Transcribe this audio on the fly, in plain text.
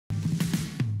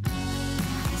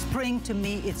Spring to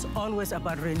me, it's always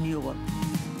about renewal.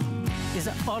 It's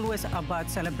always about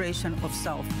celebration of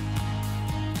self.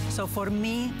 So for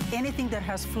me, anything that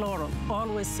has floral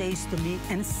always says to me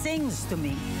and sings to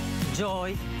me,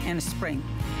 joy and spring.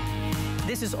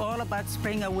 This is all about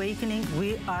spring awakening.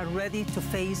 We are ready to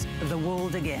face the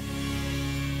world again.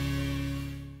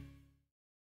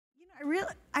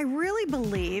 I really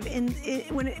believe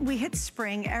when we hit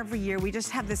spring every year, we just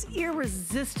have this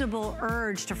irresistible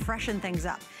urge to freshen things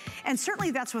up. And certainly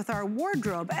that's with our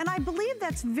wardrobe. And I believe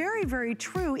that's very, very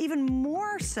true, even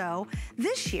more so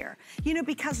this year. You know,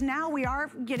 because now we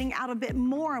are getting out a bit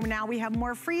more. Now we have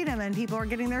more freedom and people are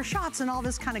getting their shots and all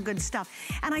this kind of good stuff.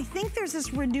 And I think there's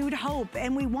this renewed hope,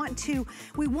 and we want to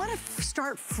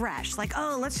start fresh. Like,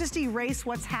 oh, let's just erase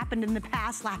what's happened in the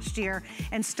past last year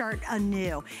and start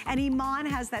anew. And Iman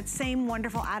has that same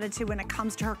wonderful attitude when it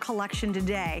comes to her collection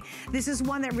today. This is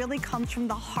one that really comes from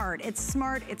the heart. It's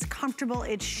smart, it's comfortable,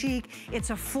 it's chic,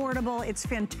 it's affordable, it's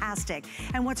fantastic.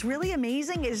 And what's really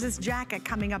amazing is this jacket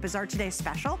coming up is our today's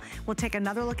special. We'll take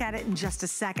another look at it in just a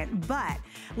second, but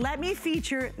let me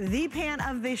feature the pant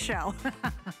of the show.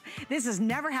 This has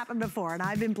never happened before, and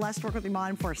I've been blessed to work with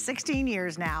Iman for 16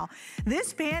 years now.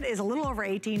 This pant is a little over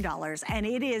 $18, and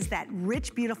it is that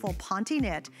rich, beautiful Ponte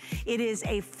knit. It is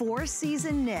a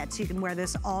 4-season knit, so you can wear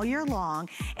this all year long,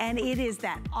 and it is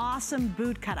that awesome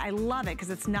boot cut. I love it because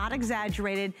it's not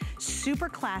exaggerated, super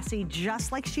classy,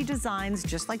 just like she designs,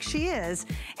 just like she is,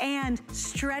 and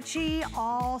stretchy,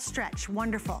 all stretch,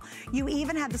 wonderful. You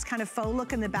even have this kind of faux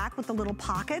look in the back with the little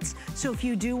pockets, so if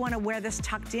you do want to wear this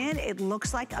tucked in, it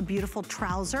looks like a beautiful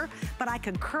trouser, but I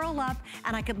could curl up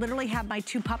and I could literally have my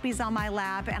 2 puppies on my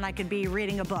lap and I could be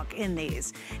reading a book in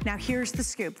these. Now here's the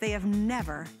scoop. They have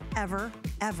never, ever,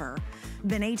 ever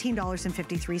been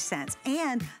 $18.53,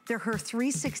 and they're her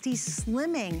 360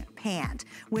 slimming pant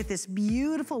with this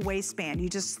beautiful waistband. You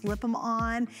just slip them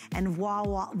on and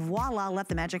voila, let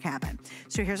the magic happen.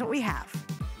 So here's what we have.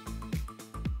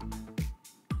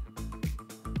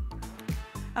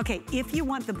 Okay, if you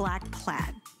want the black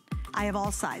plaid, I have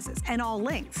all sizes and all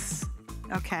lengths,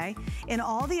 okay? In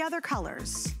all the other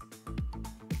colors,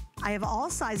 I have all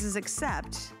sizes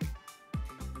except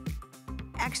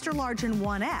extra large and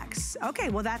 1X. Okay,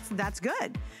 well that's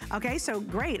good. Okay, so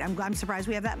great, I'm surprised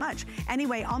we have that much.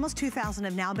 Anyway, almost 2,000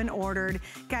 have now been ordered.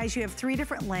 Guys, you have 3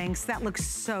 different lengths. That looks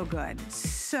so good,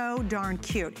 so darn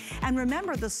cute. And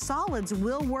remember, the solids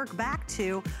will work back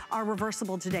to our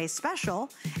reversible today's special,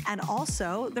 and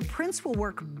also the prints will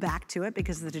work back to it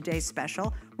because the today's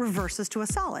special reverses to a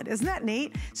solid. Isn't that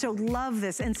neat? So love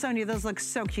this, and Sonia, those look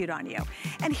so cute on you.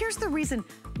 And here's the reason,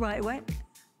 right, what?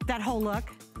 That whole look?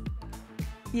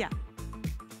 Yeah.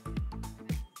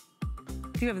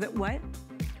 Do you have the, what?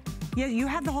 Yeah, you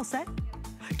have the whole set?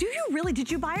 Do you really?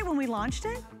 Did you buy it when we launched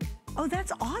it? Oh,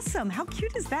 that's awesome. How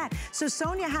cute is that? So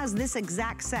Sonia has this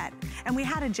exact set, and we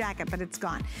had a jacket, but it's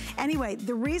gone. Anyway,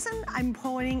 the reason I'm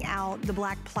pointing out the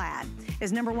black plaid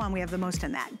is, number one, we have the most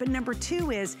in that. But number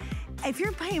two is, if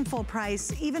you're paying full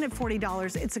price, even at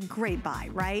 $40, it's a great buy,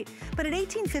 right? But at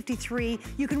 $18.53,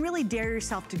 you can really dare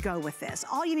yourself to go with this.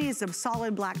 All you need is a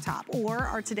solid black top or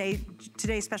our today's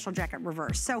special jacket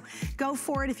reverse. So go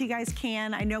for it if you guys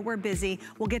can. I know we're busy.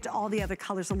 We'll get to all the other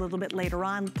colors a little bit later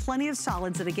on. Plenty of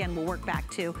solids that, again, will work back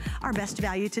to our best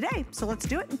value today. So let's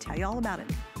do it and tell you all about it.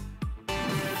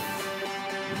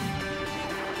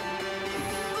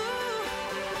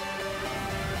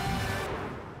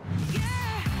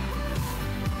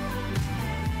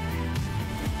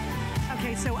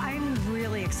 Okay, so I'm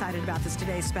really excited about this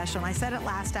today's special. And I said it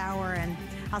last hour, and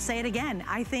I'll say it again.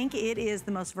 I think it is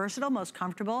the most versatile, most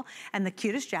comfortable, and the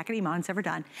cutest jacket Iman's ever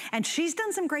done. And she's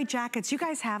done some great jackets. You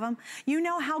guys have them. You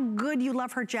know how good you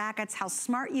love her jackets, how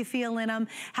smart you feel in them,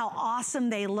 how awesome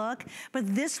they look.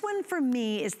 But this one for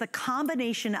me is the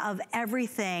combination of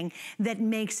everything that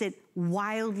makes it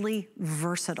wildly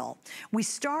versatile. We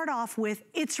start off with,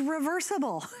 it's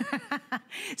reversible.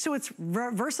 So it's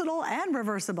versatile and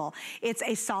reversible. It's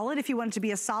a solid. If you want it to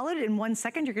be a solid, in 1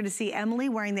 second, you're gonna see Emily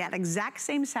wearing that exact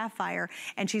same sapphire,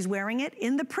 and she's wearing it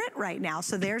in the print right now.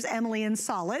 So there's Emily in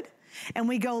solid, and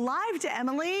we go live to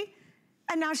Emily,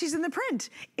 and now she's in the print.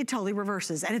 It totally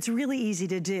reverses, and it's really easy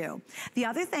to do. The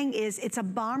other thing is, it's a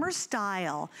bomber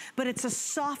style, but it's a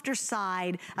softer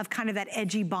side of kind of that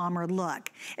edgy bomber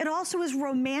look. It also is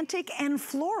romantic and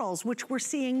florals, which we're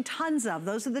seeing tons of.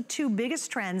 Those are the 2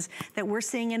 biggest trends that we're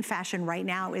seeing in fashion right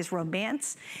now, is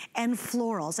romance and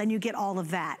florals, and you get all of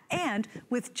that. And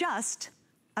with just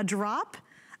a drop,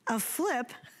 a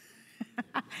flip,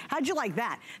 How'd you like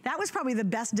that? That was probably the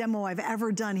best demo I've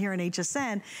ever done here in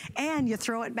HSN. And you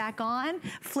throw it back on,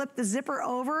 flip the zipper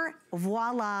over,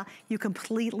 voila, you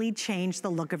completely change the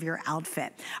look of your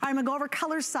outfit. All right, I'm gonna go over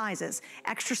color sizes,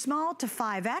 extra small to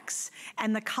 5X,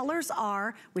 and the colors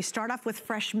are, we start off with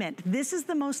fresh mint. This is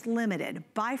the most limited,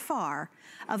 by far,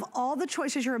 of all the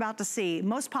choices you're about to see.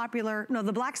 Most popular, no,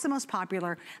 the black's the most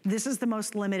popular, this is the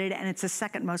most limited, and it's the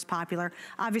second most popular.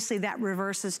 Obviously, that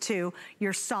reverses to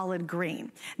your solid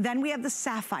green. Then we have the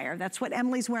sapphire. That's what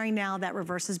Emily's wearing now. That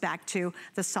reverses back to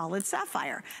the solid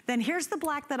sapphire. Then here's the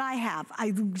black that I have.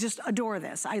 I just adore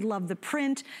this. I love the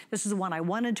print. This is the one I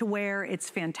wanted to wear. It's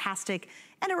fantastic.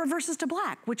 And it reverses to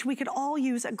black, which we could all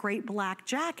use a great black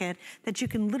jacket that you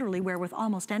can literally wear with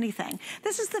almost anything.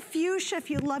 This is the fuchsia. If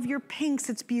you love your pinks,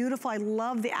 it's beautiful. I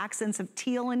love the accents of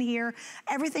teal in here.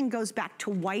 Everything goes back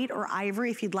to white or ivory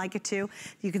if you'd like it to.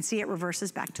 You can see it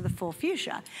reverses back to the full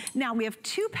fuchsia. Now we have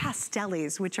two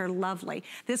pastellis, which are lovely.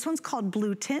 This one's called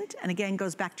blue tint, and again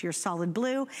goes back to your solid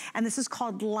blue. And this is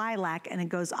called lilac, and it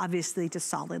goes obviously to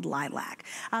solid lilac.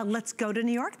 Let's go to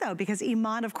New York though, because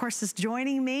Iman, of course, is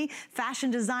joining me.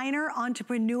 Fashion designer,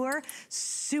 entrepreneur,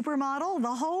 supermodel, the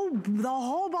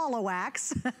whole ball of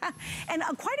wax, and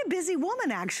quite a busy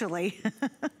woman actually.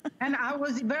 And I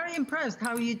was very impressed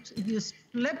how you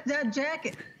flipped that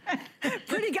jacket.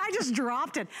 Pretty guy just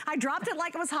dropped it. I dropped it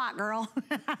like it was hot, girl.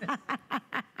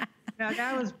 No,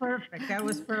 that was perfect. That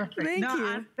was perfect. Thank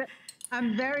you.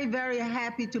 I'm very, very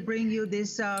happy to bring you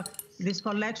this this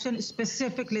collection,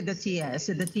 specifically the TS.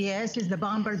 The TS is the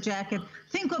bomber jacket.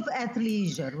 Think of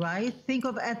athleisure, right? Think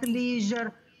of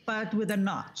athleisure, but with a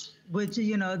notch, which,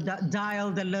 you know,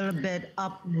 dialed a little bit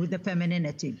up with the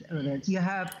femininity of it. You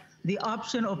have the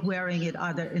option of wearing it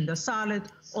either in the solid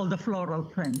or the floral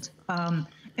print.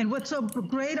 And what's so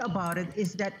great about it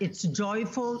is that it's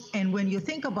joyful, and when you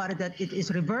think about it, that it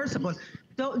is reversible,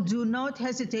 do not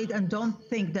hesitate and don't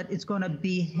think that it's going to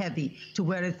be heavy to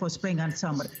wear it for spring and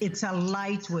summer. It's a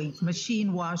lightweight,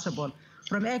 machine washable,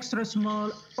 from extra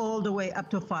small all the way up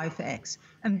to 5X.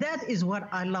 And that is what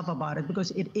I love about it,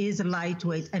 because it is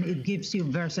lightweight and it gives you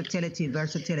versatility,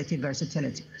 versatility,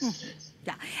 versatility.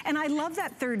 Yeah, and I love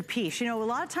that third piece. You know, a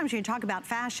lot of times when you talk about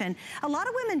fashion, a lot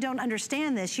of women don't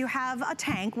understand this. You have a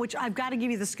tank, which I've got to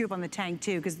give you the scoop on the tank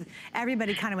too, because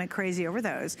everybody kind of went crazy over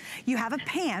those. You have a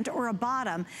pant or a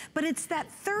bottom, but it's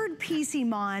that third piece,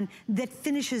 Iman, that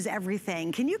finishes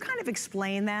everything. Can you kind of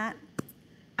explain that?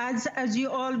 As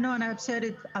you all know, and I've said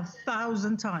it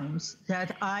 1,000 times,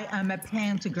 that I am a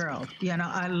pant girl. You know,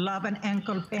 I love an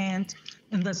ankle pant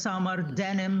in the summer,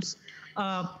 denims.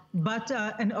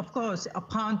 And of course, a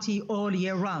panty all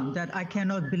year round, that I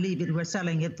cannot believe it. We're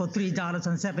selling it for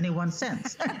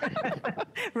 $3.71.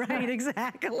 Right,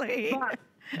 exactly.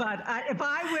 But if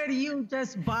I were you,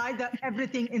 just buy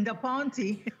everything in the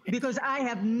panty, because I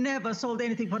have never sold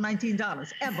anything for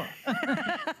 $19, ever.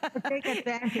 Take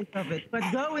advantage of it. But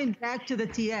going back to the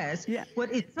TS, yeah,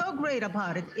 what is so great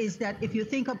about it is that if you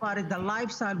think about it, the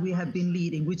lifestyle we have been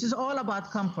leading, which is all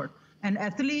about comfort, and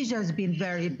athleisure has been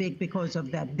very big because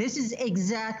of that. This is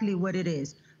exactly what it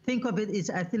is. Think of it as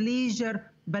athleisure,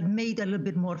 but made a little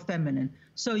bit more feminine.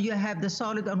 So you have the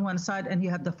solid on one side and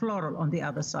you have the floral on the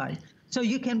other side. So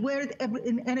you can wear it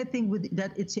in anything with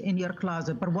that it's in your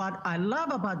closet. But what I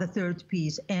love about the third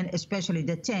piece, and especially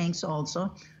the tanks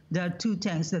also, the two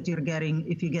tanks that you're getting,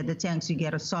 if you get the tanks, you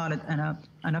get a solid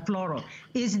and a floral,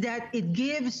 is that it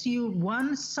gives you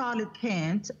one solid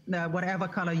pant, whatever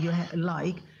color you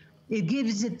like. It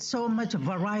gives it so much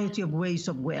variety of ways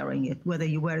of wearing it, whether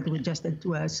you wear it with just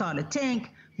a solid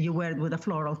tank, you wear it with a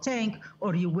floral tank,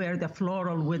 or you wear the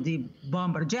floral with the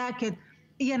bomber jacket.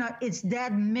 You know, it's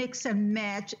that mix and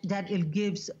match that it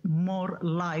gives more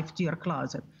life to your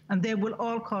closet. And they will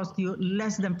all cost you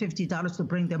less than $50 to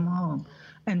bring them home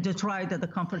and to try it at the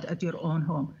comfort at your own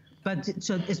home. But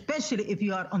so especially if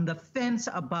you are on the fence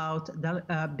about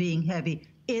the, being heavy,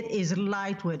 it is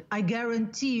lightweight. I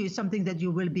guarantee you something that you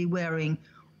will be wearing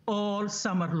all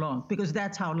summer long, because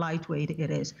that's how lightweight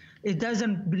it is. It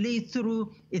doesn't bleed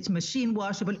through. It's machine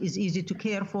washable. It's easy to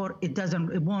care for. It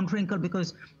won't wrinkle,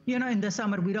 because, you know, in the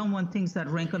summer, we don't want things that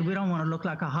wrinkle. We don't want to look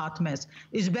like a hot mess.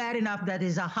 It's bad enough that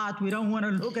it's a hot. We don't want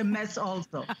to look a mess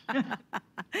also.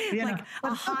 Like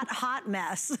a hot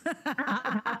mess.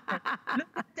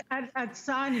 Look at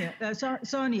Sonia.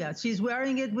 Sonia, she's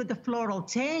wearing it with the floral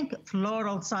tank,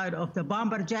 floral side of the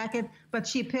bomber jacket, but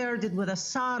she paired it with a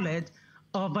solid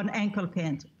of an ankle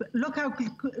pant. Look how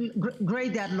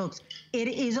great that looks.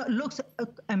 It looks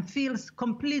and feels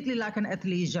completely like an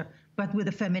athleisure, but with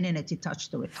a femininity touch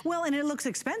to it. Well, and it looks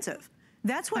expensive.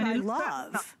 That's what I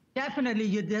love.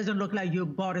 Definitely, it doesn't look like you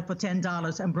bought it for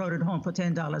 $10 and brought it home for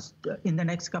 $10 in the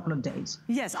next couple of days.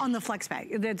 Yes, on the flex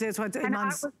bag. That's what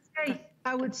Iman's...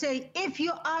 I would say, if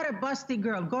you are a busty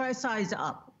girl, go a size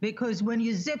up, because when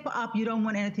you zip up, you don't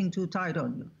want anything too tight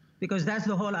on you, because that's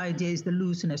the whole idea, is the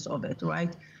looseness of it,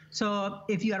 right? So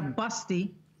if you are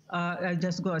busty,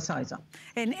 just go a size up.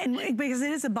 And because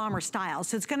it is a bomber style,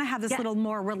 so it's going to have this little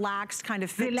more relaxed kind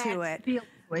of fit to it. Feel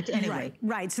it anyway.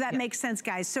 Right. So that makes sense,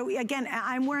 guys. So again,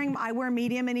 I wear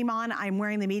medium in Iman. I'm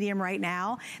wearing the medium right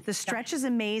now. The stretch is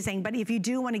amazing, but if you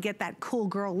do want to get that cool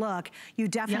girl look, you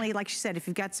definitely, like she said, if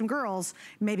you've got some girls,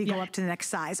 maybe go up to the next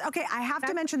size. Okay, I have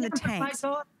to mention the tanks.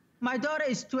 My daughter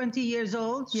is 20 years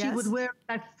old. She would wear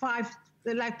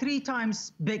like 3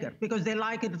 times bigger, because they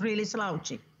like it really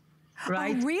slouchy.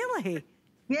 Right? Oh, really?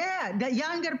 Yeah, the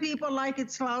younger people like it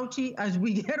slouchy. As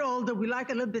we get older, we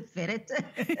like a little bit fitted.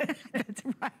 That's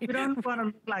right. We don't want to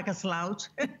look like a slouch.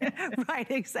 Right,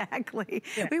 exactly.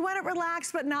 Yeah. We want it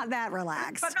relaxed, but not that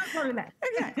relaxed. But not so relaxed.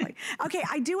 Exactly. Okay,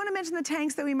 I do want to mention the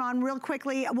tanks that we on real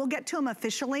quickly. We'll get to them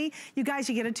officially. You guys,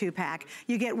 you get a 2-pack.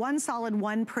 You get 1 solid,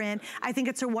 1 print. I think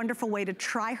it's a wonderful way to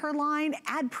try her line,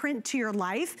 add print to your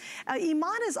life.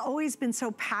 Iman has always been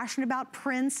so passionate about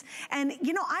prints. And,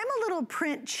 you know, I'm a little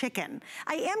print chicken.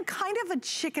 I am kind of a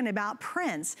chicken about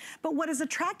prints, but what has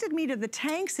attracted me to the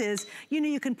tanks is, you know,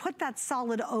 you can put that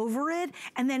solid over it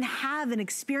and then have an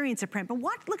experience of print. But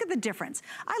look at the difference.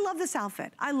 I love this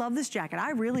outfit. I love this jacket.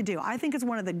 I really do. I think it's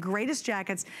one of the greatest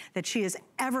jackets that she has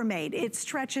ever made. It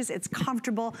stretches, it's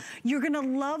comfortable. You're gonna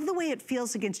love the way it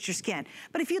feels against your skin.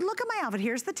 But if you look at my outfit,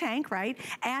 here's the tank, right?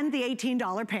 And the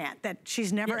 $18 pant that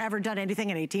she's never ever done anything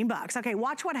at 18 bucks. Okay,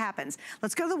 watch what happens.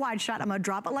 Let's go to the wide shot. I'm gonna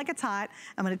drop it like it's hot.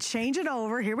 I'm gonna change it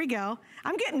over. Here we go.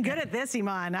 I'm getting good at this,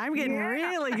 Iman. I'm getting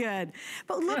really good.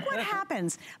 But look what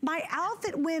happens. My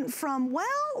outfit went from,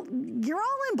 well, you're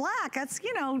all in black. That's,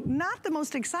 you know, not the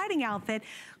most exciting outfit.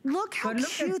 Look how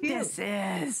cute this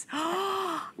is.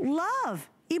 Love.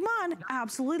 Iman,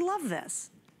 absolutely love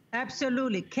this.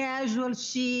 Absolutely. Casual,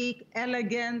 chic,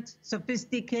 elegant,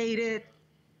 sophisticated,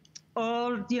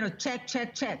 all, you know, check,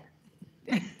 check, check.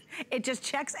 It just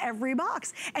checks every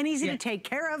box and easy to take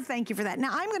care of. Thank you for that. Now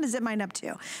I'm going to zip mine up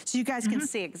too, so you guys can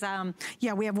see. Because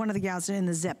yeah, we have one of the gals in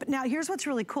the zip. Now here's what's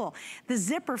really cool: the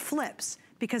zipper flips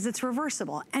because it's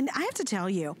reversible. And I have to tell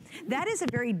you, that is a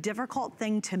very difficult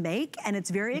thing to make, and it's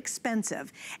very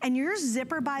expensive. And your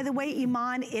zipper, by the way,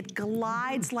 Iman, it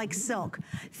glides like silk.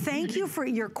 Thank you for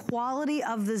your quality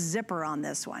of the zipper on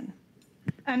this one.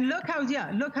 And look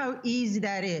how easy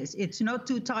that is. It's not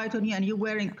too tight on you, and you're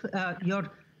wearing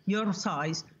your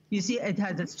size. You see, it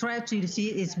has a stretch. You see,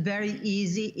 it's very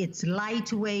easy. It's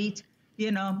lightweight,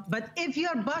 you know. But if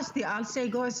you're busty, I'll say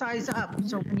go a size up.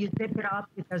 So when you zip it up,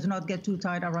 it does not get too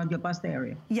tight around your bust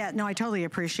area. Yeah, no, I totally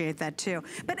appreciate that too.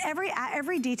 But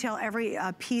every detail, every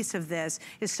piece of this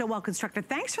is so well constructed.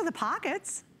 Thanks for the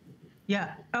pockets.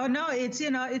 Yeah. Oh no, it's,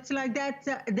 you know, it's like that.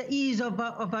 The ease of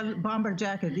a bomber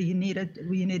jacket. You need it.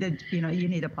 You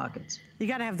need a pockets. You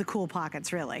got to have the cool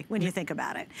pockets, really, when you think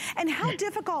about it. And how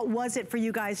difficult was it for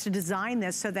you guys to design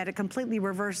this so that it completely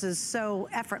reverses so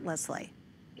effortlessly?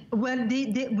 Well,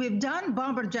 we've done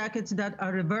bomber jackets that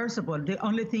are reversible. The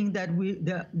only thing that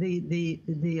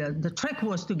the trick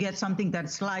was to get something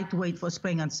that's lightweight for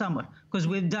spring and summer, because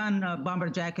we've done bomber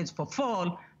jackets for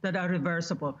fall that are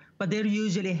reversible, but they're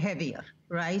usually heavier,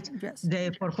 right? Yes.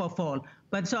 They're for fall.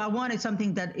 But so I wanted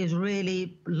something that is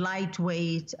really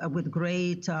lightweight with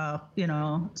great, you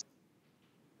know,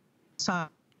 solid.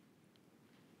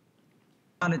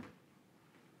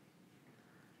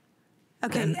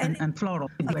 Okay, and floral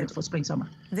for spring, summer.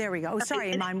 There we go. Oh,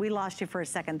 sorry, Iman, we lost you for a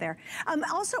second there.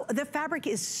 Also, the fabric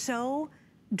is so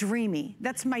dreamy.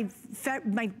 That's my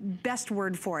best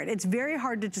word for it. It's very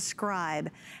hard to describe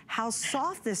how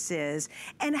soft this is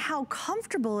and how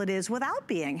comfortable it is without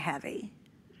being heavy.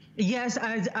 Yes,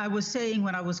 as I was saying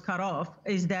when I was cut off,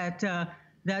 is that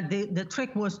the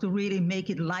trick was to really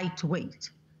make it lightweight.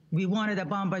 We wanted a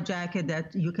bomber jacket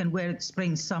that you can wear it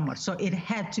spring, summer, so it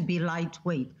had to be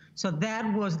lightweight. So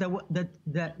that was the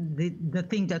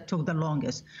thing that took the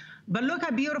longest. But look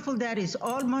how beautiful that is,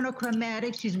 all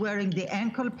monochromatic. She's wearing the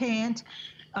ankle pant,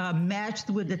 matched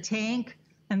with the tank,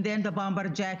 and then the bomber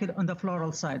jacket on the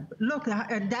floral side. Look,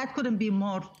 that couldn't be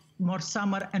more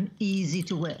summer and easy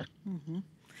to wear. Mm-hmm.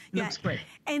 Looks great.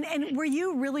 And were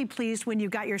you really pleased when you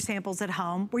got your samples at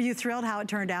home? Were you thrilled how it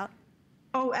turned out?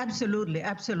 Oh, absolutely,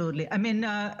 absolutely. I mean,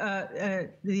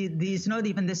 these not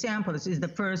even the samples. Is the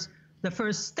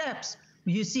first steps.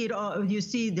 You see it all.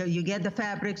 You get the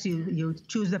fabrics. You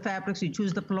choose the fabrics. You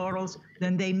choose the florals.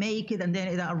 Then they make it, and then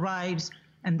it arrives.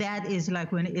 And that is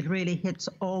like when it really hits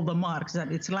all the marks,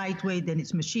 that it's lightweight, then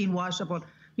it's machine washable.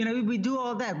 You know, we do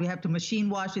all that. We have to machine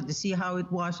wash it to see how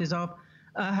it washes off,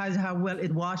 how well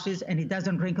it washes, and it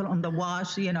doesn't wrinkle on the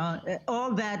wash. You know,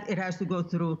 all that it has to go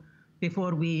through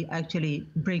before we actually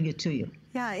bring it to you.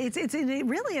 Yeah, it's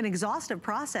really an exhaustive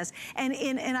process.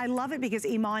 And I love it because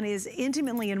Iman is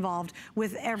intimately involved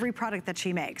with every product that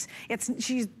she makes.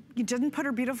 She doesn't put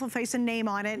her beautiful face and name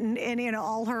on it and you know,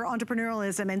 all her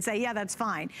entrepreneurialism and say, yeah, that's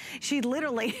fine. She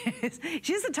literally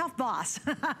she's a tough boss.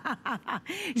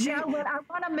 Yeah, well, I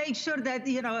want to make sure that,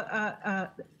 you know,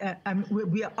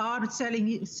 we are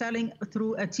selling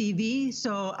through a TV.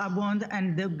 So I want,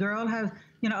 and the girl has,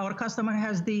 you know, our customer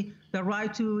has the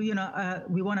right to, you know,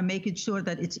 we want to make it sure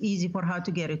that it's easy for her to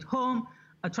get it home.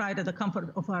 Try it at the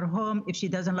comfort of our home. If she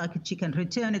doesn't like it, she can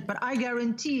return it. But I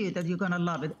guarantee you that you're going to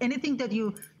love it. Anything that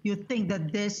you think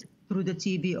that this through the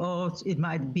TV, oh, it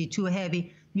might be too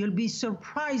heavy, you'll be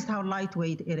surprised how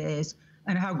lightweight it is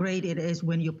and how great it is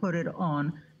when you put it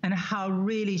on, and how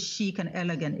really chic and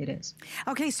elegant it is.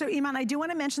 Okay, so Iman, I do want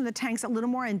to mention the tanks a little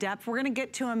more in depth. We're going to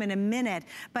get to them in a minute,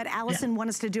 but Allison wanted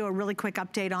us to do a really quick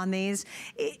update on these.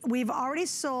 We've already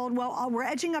sold, well, we're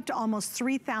edging up to almost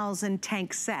 3,000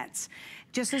 tank sets.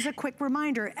 Just as a quick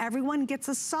reminder, everyone gets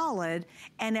a solid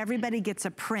and everybody gets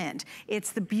a print.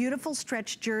 It's the beautiful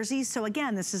stretch jersey. So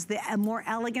again, this is the more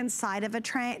elegant side of a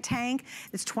tank.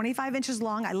 It's 25 inches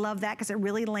long. I love that because it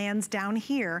really lands down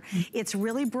here. It's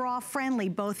really bra friendly,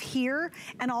 both here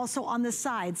and also on the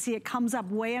side. See, it comes up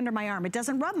way under my arm. It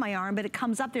doesn't rub my arm, but it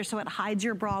comes up there so it hides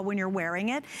your bra when you're wearing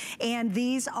it. And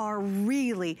these are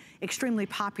really extremely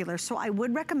popular. So I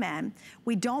would recommend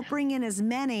we don't bring in as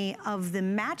many of the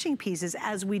matching pieces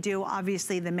as we do,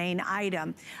 obviously, the main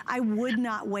item. I would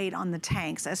not wait on the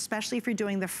tanks, especially if you're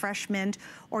doing the fresh mint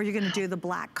or you're gonna do the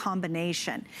black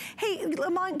combination. Hey,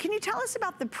 Iman, can you tell us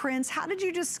about the prints? How did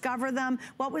you discover them?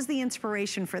 What was the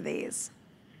inspiration for these?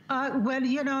 Well,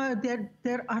 you know,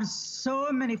 there are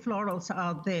so many florals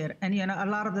out there. And, you know, a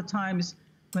lot of the times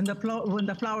when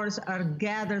the flowers are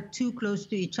gathered too close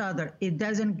to each other, it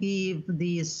doesn't give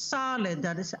the solid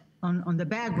that is on the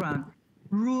background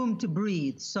room to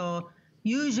breathe. So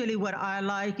usually what I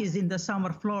like is in the summer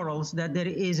florals that there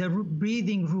is a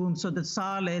breathing room so the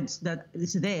solids that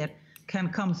is there can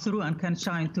come through and can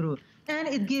shine through. And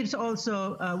it gives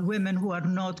also women who are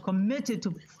not committed to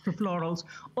florals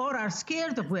or are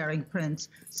scared of wearing prints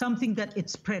something that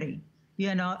it's pretty.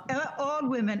 You know, all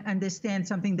women understand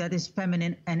something that is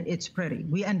feminine and it's pretty.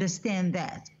 We understand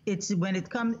that. It's when it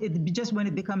comes, just when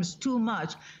it becomes too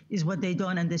much is what they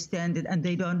don't understand it, and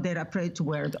they're afraid to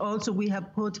wear it. Also, we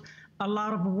have put a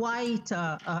lot of white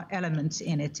elements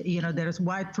in it. You know, there's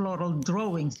white floral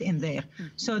drawings in there,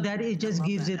 so that it just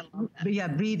gives it,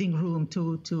 breathing room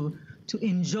to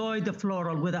enjoy the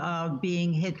floral without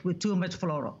being hit with too much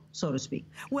floral, so to speak.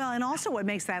 Well, and also what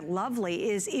makes that lovely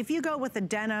is if you go with a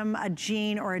denim, a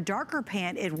jean, or a darker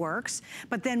pant, it works.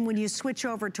 But then when you switch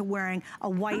over to wearing a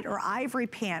white or ivory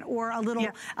pant or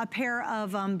a pair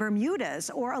of Bermudas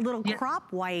or a little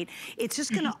crop white, it's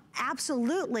just gonna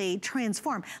absolutely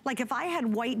transform. Like if I had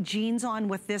white jeans on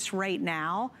with this right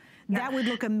now, that would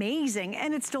look amazing,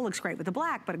 and it still looks great with the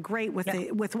black, but great with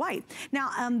with white. Now,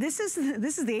 this is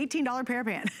the $18 pair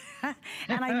pant,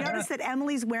 and I noticed that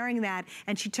Emily's wearing that,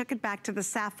 and she took it back to the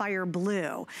sapphire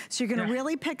blue. So you're going to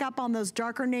really pick up on those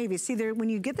darker navies. See, when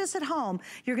you get this at home,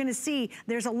 you're going to see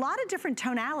there's a lot of different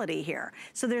tonality here.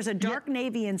 So there's a dark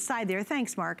navy inside there.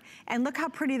 Thanks, Mark. And look how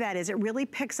pretty that is. It really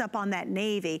picks up on that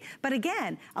navy. But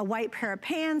again, a white pair of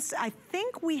pants. I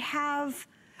think we have.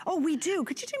 Oh, we do.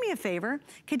 Could you do me a favor?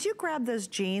 Could you grab those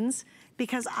jeans?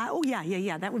 Because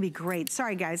that would be great.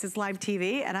 Sorry guys, it's live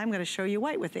TV and I'm gonna show you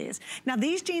white with these. Now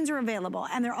these jeans are available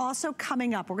and they're also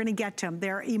coming up. We're gonna get to them.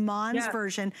 They're Iman's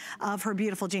version of her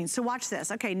beautiful jeans. So watch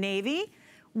this. Okay, navy,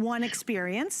 one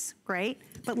experience, great.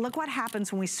 But look what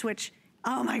happens when we switch.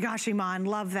 Oh my gosh, Iman,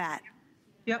 love that.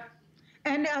 Yep.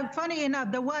 And funny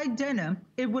enough, the white denim,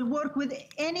 it will work with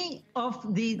any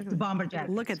of the bomber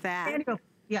jackets. Look at that.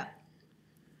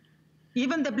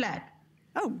 Even the black.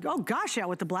 Oh gosh, yeah,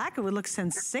 with the black, it would look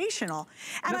sensational.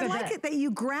 And I like it that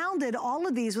you grounded all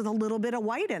of these with a little bit of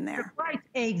white in there. Right,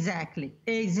 exactly.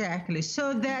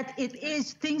 So that it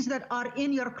is things that are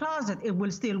in your closet, it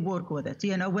will still work with it.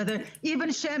 You know, whether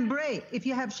even chambray, if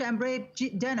you have chambray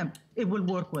denim, it will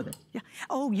work with it. Yeah.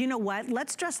 Oh, you know what?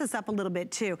 Let's dress this up a little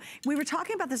bit too. We were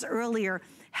talking about this earlier.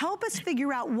 Help us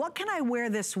figure out what can I wear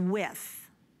this with?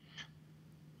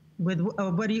 With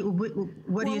what are you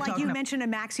talking like you mentioned a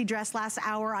maxi dress last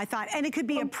hour, I thought, and it could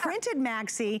be a printed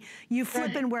maxi, you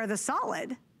flip and wear the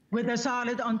solid. With a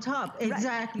solid on top,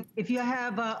 exactly. Right. If you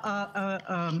have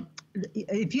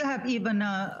if you have even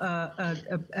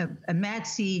a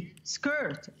maxi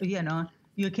skirt, you know,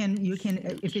 you can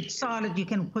if it's solid, you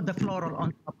can put the floral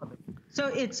on top of it. So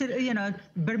it's you know,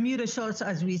 Bermuda shorts,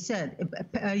 as we said,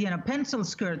 you know, pencil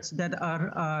skirts that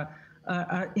are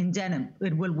in denim,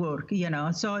 it will work, you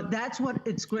know. So that's what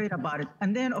it's great about it.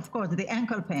 And then, of course, the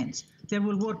ankle pants. They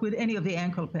will work with any of the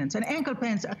ankle pants. And ankle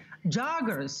pants,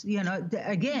 joggers, you know,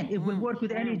 again, it will work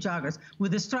with any joggers.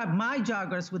 With the stripe, my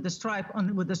joggers with the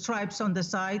stripes on the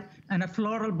side and a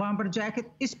floral bomber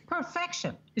jacket is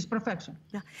perfection. It's perfection.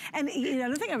 Yeah. And you know,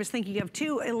 the thing I was thinking of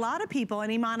too, a lot of people,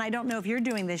 and Iman, I don't know if you're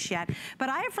doing this yet, but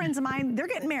I have friends of mine, they're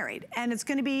getting married, and it's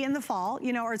going to be in the fall,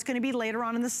 you know, or it's going to be later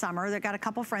on in the summer. They've got a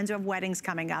couple friends who have weddings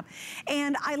coming up.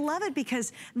 And I love it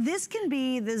because this can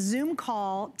be the Zoom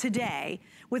call today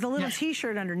with a little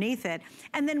t-shirt underneath it.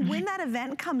 And then when that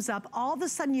event comes up, all of a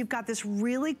sudden you've got this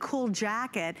really cool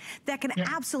jacket that can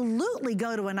absolutely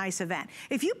go to a nice event.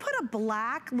 If you put a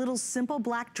black, little simple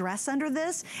black dress under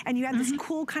this, and you have this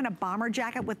cool kind of bomber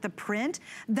jacket with the print,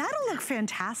 that'll look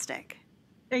fantastic.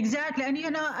 Exactly, and you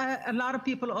know, a lot of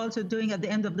people also doing at the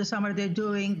end of the summer, they're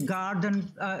doing garden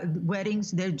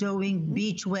weddings, they're doing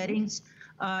beach weddings,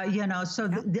 you know, so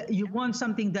you want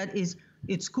something that is,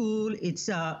 it's cool, it's,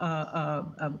 you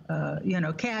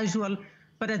know, casual,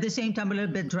 but at the same time a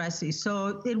little bit dressy.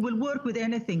 So it will work with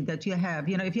anything that you have.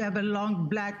 You know, if you have a long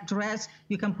black dress,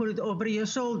 you can put it over your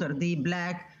shoulder, the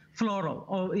black floral,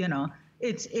 or, you know,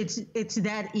 it's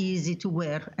that easy to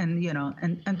wear, and you know,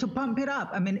 and to pump it up.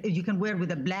 I mean, you can wear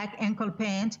with a black ankle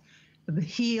pant, the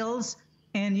heels,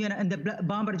 and you know, and the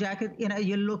bomber jacket. You know,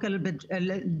 you look a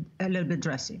little bit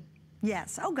dressy.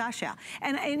 Yes, oh gosh, yeah.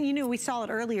 And you know, we saw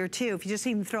it earlier too. If you just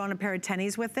even throw on a pair of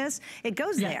tennies with this, it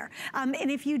goes there. And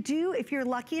if you're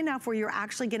lucky enough where you're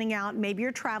actually getting out, maybe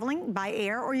you're traveling by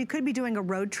air, or you could be doing a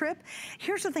road trip.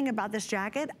 Here's the thing about this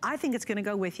jacket, I think it's gonna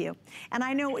go with you. And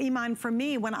I know, Iman, for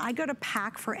me, when I go to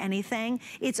pack for anything,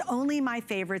 it's only my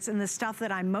favorites and the stuff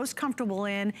that I'm most comfortable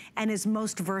in and is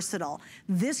most versatile.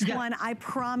 This one, I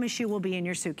promise you, will be in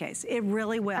your suitcase. It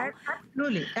really will.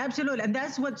 Absolutely, absolutely. And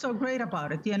that's what's so great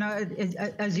about it, you know.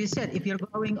 As you said, if you're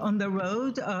going on the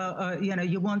road, you know,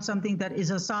 you want something that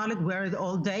is a solid, wear it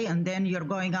all day, and then you're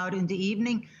going out in the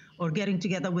evening or getting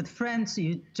together with friends,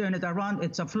 you turn it around,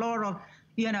 it's a floral,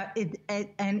 you know,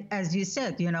 and as you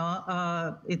said, you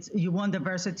know, you want the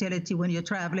versatility when you're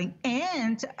traveling,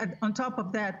 and on top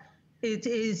of that,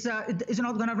 it's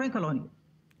not going to wrinkle on you.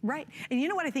 Right, and you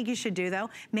know what I think you should do though?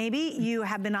 Maybe you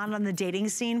have been on the dating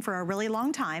scene for a really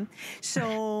long time.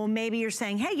 So maybe you're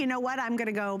saying, hey, you know what? I'm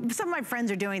gonna go, some of my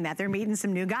friends are doing that. They're meeting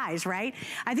some new guys, right?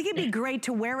 I think it'd be great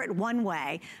to wear it one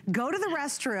way, go to the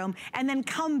restroom, and then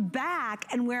come back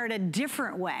and wear it a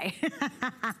different way.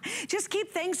 Just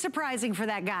keep things surprising for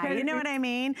that guy. You know what I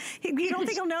mean? You don't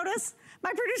think he'll notice?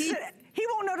 My producer said, he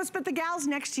won't notice, but the gals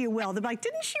next to you will. They'll be like,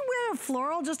 didn't she wear a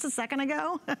floral just a second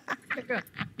ago?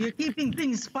 You're keeping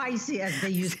things spicy, as they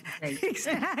used to say.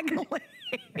 Exactly.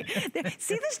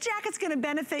 See, this jacket's gonna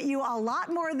benefit you a lot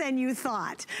more than you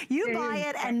thought. You buy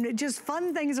it and just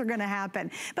fun things are gonna happen.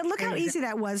 But look how easy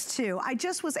that was too. I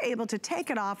just was able to take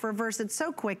it off, reverse it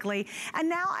so quickly, and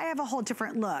now I have a whole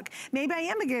different look. Maybe I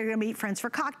am gonna meet friends for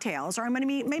cocktails, or I'm gonna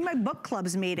meet, maybe my book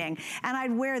club's meeting, and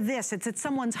I'd wear this, it's at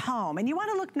someone's home. And you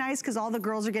wanna look nice because all the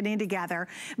girls are getting together,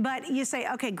 but you say,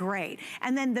 okay, great.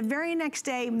 And then the very next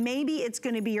day, maybe it's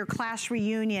gonna be your class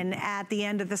reunion at the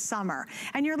end of the summer.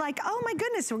 And you're like, oh my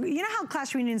goodness, you know how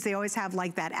class reunions, they always have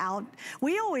like that out.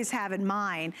 We always have in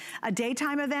mind a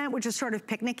daytime event, which is sort of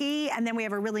picnicky, and then we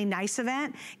have a really nice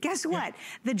event. Guess what?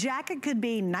 The jacket could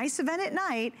be nice event at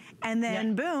night, and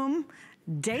then boom,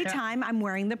 daytime, I'm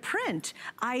wearing the print.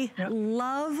 I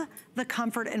love the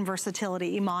comfort and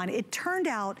versatility, Iman. It turned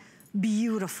out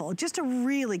beautiful, just a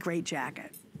really great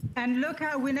jacket. And look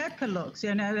how Winnetka looks,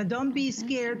 you know, don't be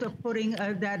scared of putting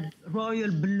that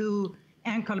royal blue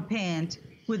ankle pant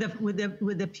with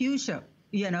the fuchsia,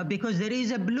 you know, because there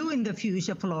is a blue in the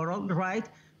fuchsia floral, right,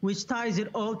 which ties it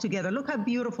all together. Look how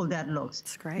beautiful that looks.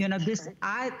 It's great. You know, this,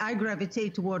 I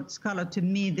gravitate towards color. To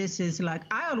me, this is like,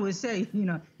 I always say, you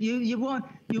know, you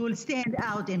will stand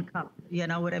out in color. You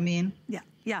know what I mean? Yeah.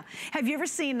 Yeah. Have you ever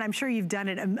seen, and I'm sure you've done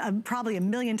it probably a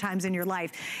million times in your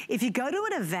life, if you go to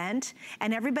an event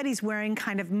and everybody's wearing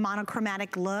kind of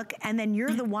monochromatic look, and then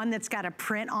you're the one that's got a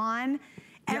print on,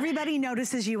 everybody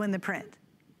notices you in the print.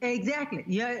 Exactly.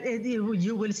 Yeah,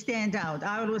 you will stand out.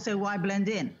 I always say, why blend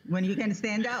in when you can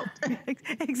stand out?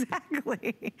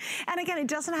 Exactly. And again, it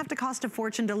doesn't have to cost a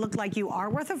fortune to look like you are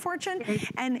worth a fortune.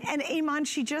 And Iman,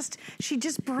 she just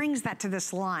brings that to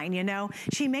this line, you know?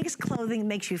 She makes clothing,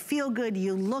 makes you feel good,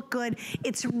 you look good.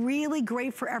 It's really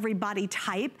great for every body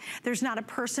type. There's not a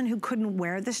person who couldn't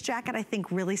wear this jacket, I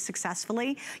think, really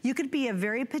successfully. You could be a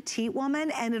very petite woman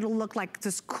and it'll look like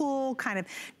this cool kind of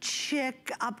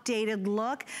chic, updated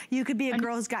look. You could be a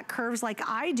girl who's got curves like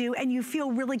I do, and you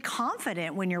feel really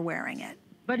confident when you're wearing it.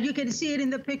 But you can see it in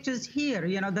the pictures here.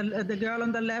 You know, the girl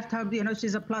on the left, you know,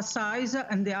 she's a plus size,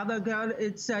 and the other girl,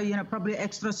 it's, you know, probably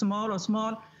extra small or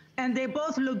small. And they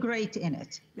both look great in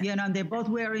it. Yeah. You know, and they're both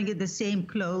wearing the same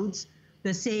clothes,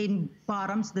 the same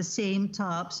bottoms, the same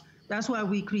tops. That's why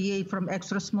we create from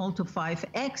extra small to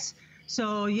 5X.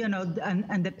 So, you know,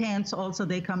 and the pants also,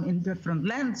 they come in different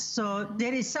lengths. So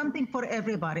there is something for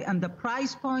everybody. And the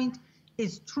price point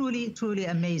is truly, truly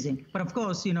amazing. But of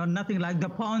course, you know, nothing like the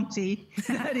Ponte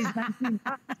that is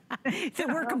that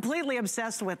we're completely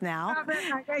obsessed with now.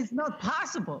 It's not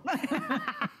possible.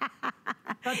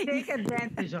 But take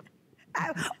advantage of it.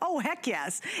 Oh, heck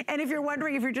yes. And if you're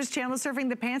wondering, if you're just channel surfing,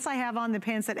 the pants I have on, the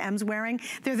pants that M's wearing,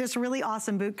 they're this really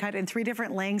awesome boot cut in 3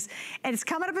 different lengths. And it's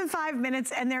coming up in 5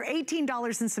 minutes, and they're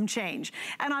 $18 and some change.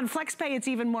 And on FlexPay, it's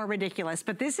even more ridiculous.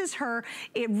 But this is her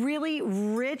really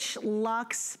rich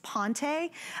luxe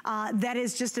Ponte that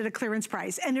is just at a clearance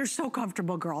price. And they're so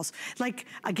comfortable, girls. Like,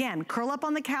 again, curl up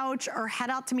on the couch or head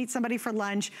out to meet somebody for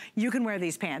lunch. You can wear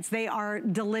these pants. They are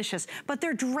delicious. But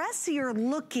they're dressier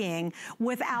looking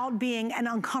without being an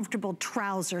uncomfortable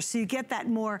trouser. So you get that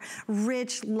more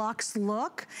rich luxe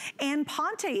look. And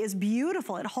Ponte is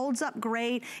beautiful. It holds up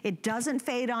great. It doesn't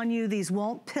fade on you. These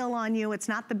won't pill on you. It's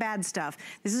not the bad stuff.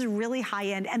 This is really high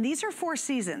end. And these are 4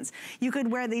 seasons. You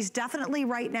could wear these definitely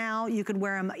right now. You could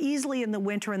wear them easily in the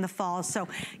winter and the fall. So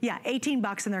yeah, 18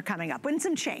 bucks and they're coming up. And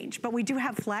some change. But we do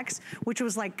have Flex, which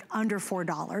was like under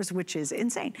 $4, which is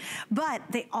insane. But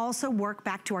they also work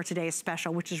back to our today's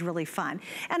special, which is really fun.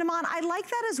 And Iman, I like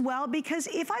that as well, because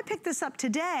if I pick this up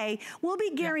today, we'll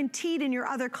be guaranteed in your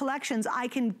other collections, I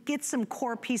can get some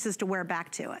core pieces to wear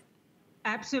back to it.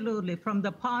 Absolutely. From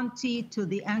the Ponte to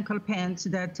the ankle pants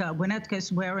that Winnetka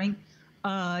is wearing,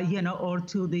 you know, or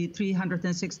to the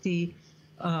 360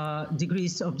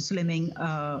 degrees of slimming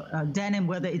denim,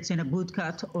 whether it's in a boot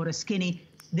cut or a skinny,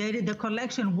 the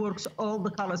collection works, all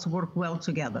the colors work well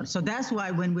together. So that's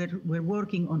why when we're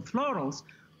working on florals,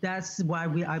 that's why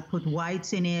I put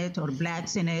whites in it, or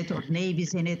blacks in it, or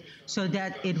navies in it, so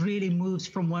that it really moves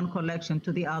from one collection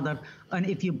to the other. And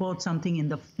if you bought something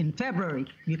in February,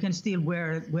 you can still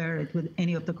wear it with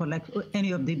any of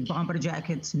the bomber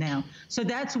jackets now. So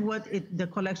that's what the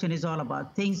collection is all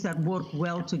about. Things that work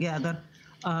well together,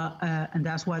 and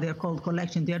that's why they're called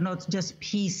collection. They're not just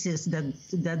pieces that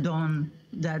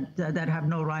have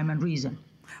no rhyme and reason.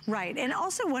 Right, and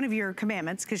also one of your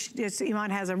commandments, because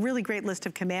Iman has a really great list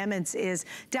of commandments, is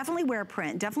definitely wear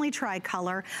print, definitely try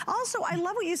color. Also, I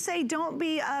love what you say, don't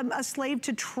be a slave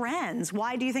to trends.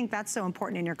 Why do you think that's so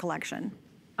important in your collection?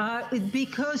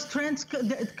 Because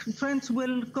trends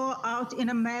will go out in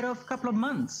a matter of couple of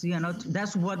months. You know,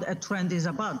 that's what a trend is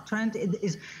about.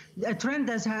 A trend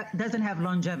doesn't have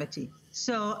longevity.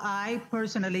 So I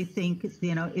personally think,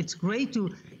 you know, it's great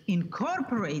to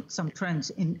incorporate some trends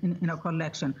in a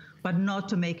collection, but not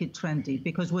to make it trendy,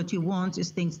 because what you want is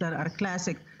things that are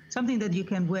classic, something that you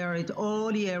can wear it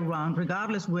all year round,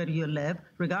 regardless where you live,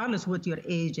 regardless what your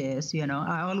age is. You know,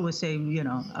 I always say, you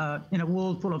know, in a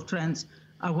world full of trends,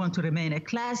 I want to remain a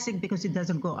classic because it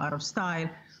doesn't go out of style,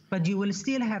 but you will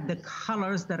still have the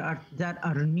colors that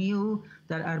are new,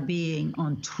 that are being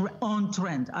on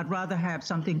trend. I'd rather have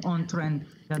something on trend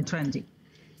than trendy.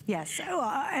 Yes,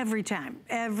 every time,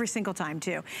 every single time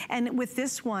too. And with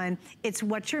this one, it's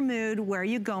what's your mood, where are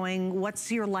you going,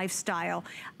 what's your lifestyle?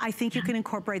 I think you can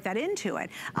incorporate that into it.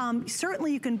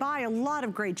 Certainly you can buy a lot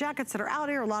of great jackets that are out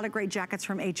here, a lot of great jackets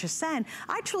from HSN.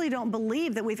 I truly don't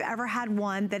believe that we've ever had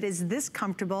one that is this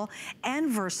comfortable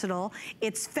and versatile.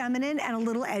 It's feminine and a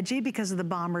little edgy because of the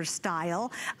bomber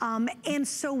style, and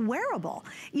so wearable.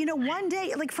 You know, one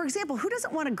day, like for example, who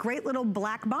doesn't want a great little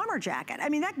black bomber jacket? I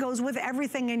mean, that goes with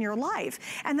everything in in your life.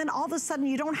 And then all of a sudden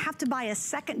you don't have to buy a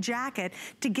second jacket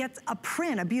to get a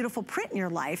print, a beautiful print in your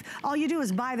life. All you do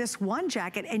is buy this one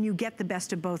jacket and you get the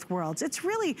best of both worlds. It's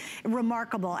really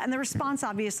remarkable. And the response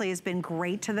obviously has been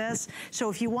great to this. So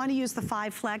if you want to use the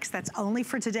 5 Flex, that's only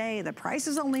for today. The price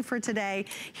is only for today.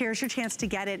 Here's your chance to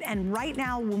get it. And right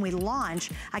now when we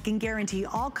launch, I can guarantee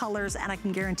all colors and I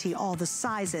can guarantee all the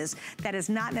sizes. That is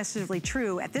not necessarily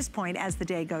true at this point as the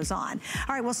day goes on.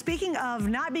 All right, well, speaking of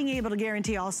not being able to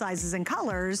guarantee all sizes and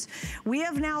colors, we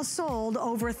have now sold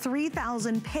over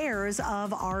 3,000 pairs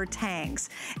of our tanks.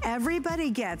 Everybody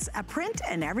gets a print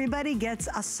and everybody gets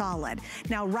a solid.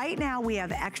 Now, right now we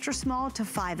have extra small to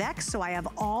 5X, so I have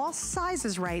all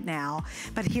sizes right now,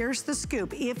 but here's the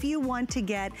scoop. If you want to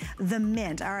get the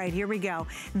mint, all right, here we go.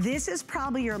 This is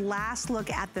probably your last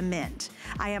look at the mint.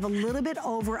 I have a little bit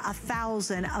over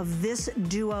 1,000 of this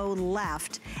duo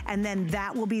left, and then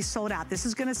that will be sold out. This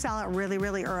is gonna sell out really,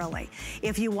 really early.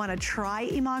 If you wanna try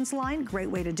Iman's line, great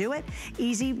way to do it.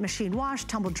 Easy, machine wash,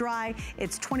 tumble dry.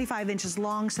 It's 25 inches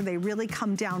long, so they really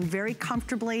come down very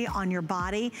comfortably on your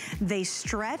body. They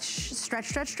stretch,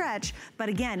 but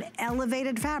again,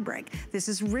 elevated fabric. This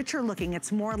is richer looking.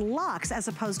 It's more luxe as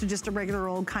opposed to just a regular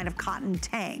old kind of cotton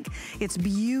tank. It's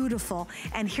beautiful.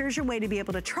 And here's your way to be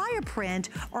able to try a print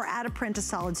or add a print to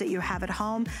solids that you have at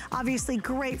home. Obviously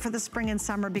great for the spring and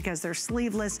summer because they're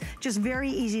sleeveless, just very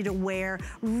easy to wear,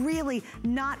 really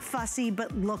not fussy,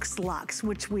 but looks luxe,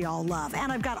 which we all love.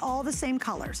 And I've got all the same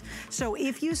colors. So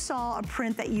if you saw a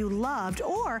print that you loved,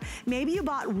 or maybe you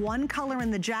bought one color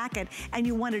in the jacket and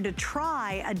you wanted to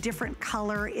try a different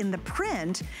color in the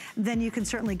print, then you can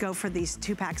certainly go for these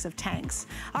 2 packs of tanks.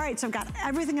 All right, so I've got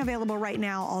everything available right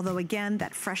now, although again,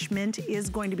 that fresh mint is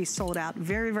going to be sold out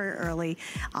very, very early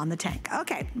on the tank.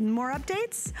 Okay, more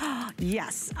updates?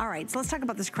 Yes, all right, so let's talk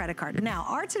about this credit card. Now,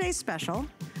 our today's special,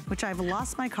 which I've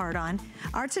lost my card on,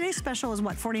 our today's special is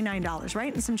what, $49,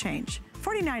 right? And some change.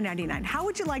 $49.99. How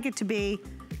would you like it to be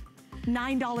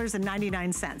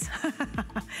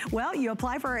 $9.99? Well, you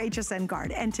apply for our HSN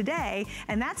card, and today,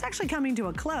 and that's actually coming to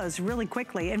a close really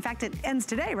quickly. In fact, it ends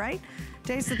today, right?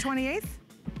 Today's the 28th?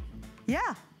 Yeah.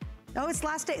 Oh, it's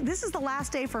last day. This is the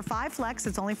last day for 5 Flex.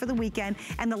 It's only for the weekend.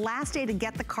 And the last day to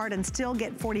get the card and still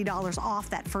get $40 off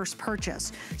that first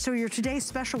purchase. So your today's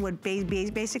special would be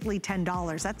basically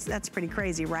 $10. That's pretty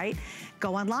crazy, right?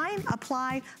 Go online,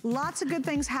 apply. Lots of good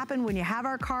things happen when you have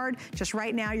our card. Just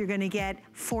right now, you're gonna get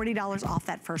 $40 off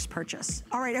that first purchase.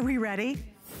 All right, are we ready?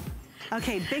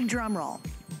 Okay, big drum roll.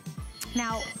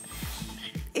 Now,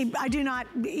 I do not,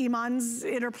 Iman's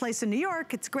in her place in New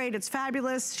York. It's great, it's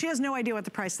fabulous. She has no idea what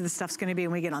the price of this stuff's gonna be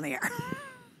when we get on the air.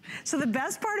 So the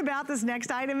best part about this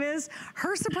next item is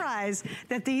her surprise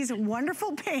that these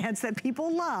wonderful pants that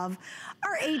people love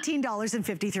are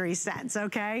 $18.53,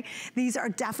 okay? These are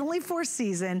definitely for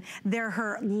season. They're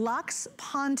her Luxe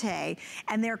Ponte,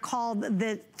 and they're called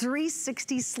the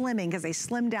 360 Slimming because they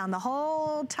slim down the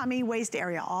whole tummy waist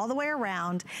area all the way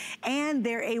around, and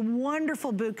they're a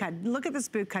wonderful boot cut. Look at this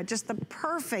boot cut, just the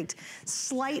perfect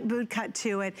slight boot cut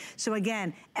to it. So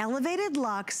again, elevated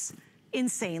luxe,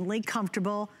 insanely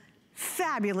comfortable,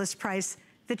 fabulous price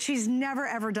that she's never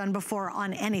ever done before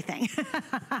on anything.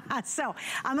 So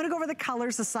I'm gonna go over the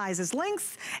colors, the sizes,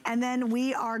 lengths, and then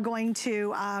we are going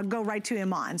to go right to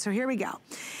Iman. So here we go.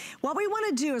 What we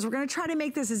wanna do is we're gonna try to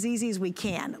make this as easy as we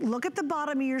can. Look at the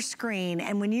bottom of your screen,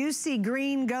 and when you see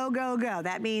green, go, go, go,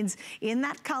 that means in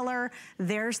that color,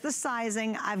 there's the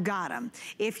sizing, I've got them.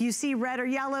 If you see red or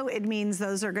yellow, it means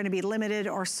those are gonna be limited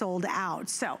or sold out.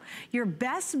 So your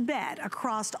best bet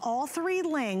across all 3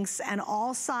 lengths and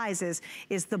all sizes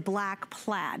is the black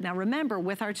plaid. Now remember,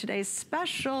 with our today's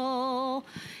special,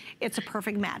 it's a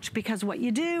perfect match because what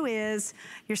you do is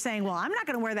you're saying, well, I'm not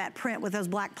gonna wear that print with those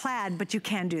black plaid, but you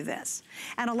can do this.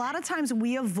 And a lot of times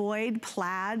we avoid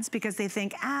plaids because they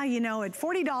think, you know, at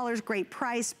 $40, great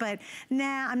price, but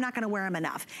nah, I'm not gonna wear them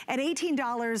enough. At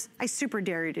 $18, I super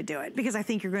dare you to do it because I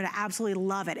think you're gonna absolutely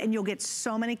love it and you'll get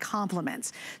so many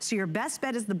compliments. So your best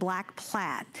bet is the black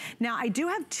plaid. Now I do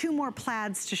have 2 more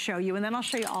plaids to show you and then I'll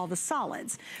show you all the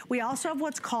solids. We also have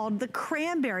what's called the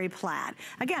cranberry plaid.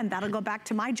 Again, that'll go back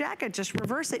to my jacket, just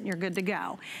reverse it and you're good to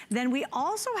go. Then we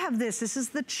also have this is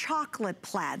the chocolate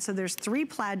plaid. So there's 3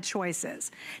 plaid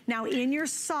choices. Now in your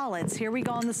solids, here we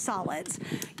go on the solids.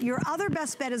 Your other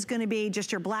best bet is gonna be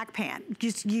just your black pant.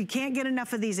 You can't get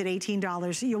enough of these at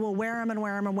 $18. You will wear them and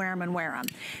wear them and wear them and wear them.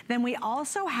 Then we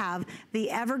also have the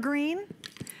evergreen,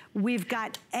 we've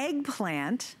got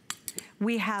eggplant,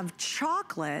 we have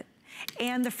chocolate,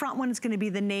 and the front one is gonna be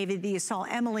the navy that you saw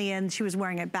Emily in. She was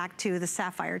wearing it back to the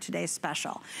Sapphire Today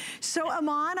special. So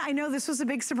Iman, I know this was a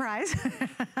big surprise.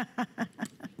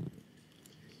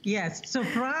 Yes,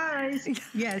 surprise.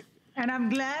 Yes. And I'm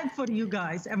glad for you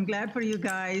guys. I'm glad for you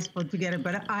guys for together.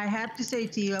 But I have to say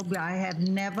to you, I have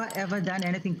never ever done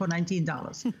anything for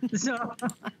 $19. So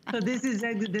this is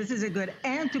a good.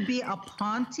 And to be a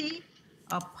Ponte,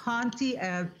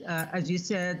 as you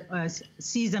said,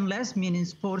 seasonless, meaning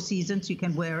 4 seasons you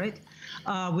can wear it,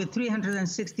 with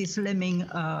 360 slimming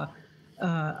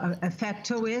effect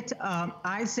to it.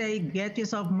 I say get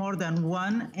yourself more than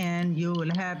one, and you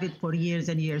will have it for years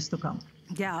and years to come.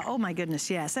 Yeah, oh my goodness,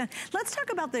 yes. And let's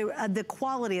talk about the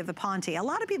quality of the Ponte. A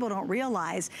lot of people don't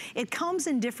realize it comes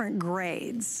in different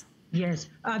grades. Yes,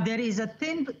 there is a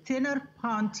thinner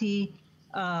Ponte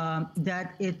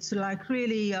that it's like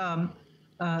really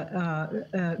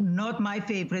not my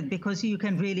favorite, because you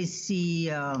can really see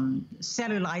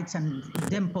cellulites and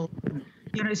dimples.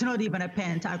 You know, it's not even a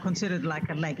pant. I consider it like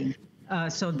a legging.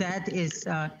 So that is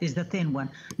the thin one.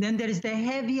 Then there is the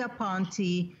heavier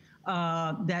Ponte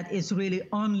that is really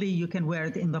only you can wear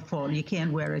it in the fall. You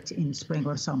can't wear it in spring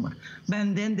or summer.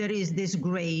 And then there is this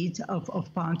grade of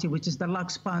Ponte, which is the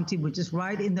Luxe Ponte, which is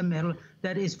right in the middle.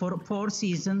 That is for 4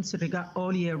 seasons,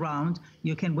 all year round.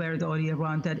 You can wear it all year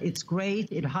round. That it's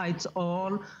great. It hides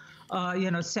all,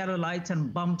 cellulites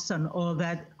and bumps and all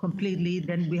that completely.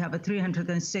 Then we have a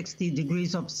 360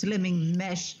 degrees of slimming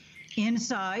mesh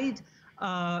inside.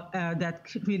 That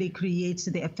really creates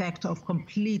the effect of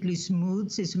completely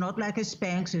smooth. It's not like a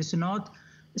Spanx.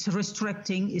 It's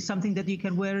restricting. It's something that you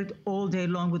can wear it all day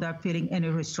long without feeling any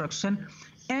restriction.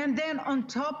 And then on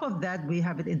top of that, we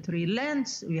have it in 3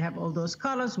 lengths. We have all those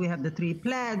colors. We have the 3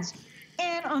 plaids.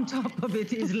 And on top of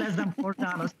it is less than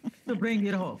 $4 to bring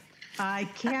it home. I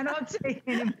cannot say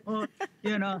anymore.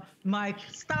 You know, my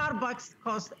Starbucks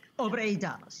cost over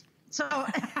 $8. So,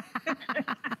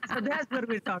 so that's what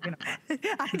we're talking about.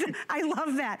 I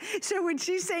love that. So when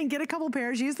she's saying get a couple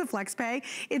pairs, use the FlexPay,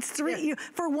 it's 3, yes.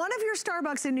 For one of your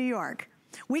Starbucks in New York,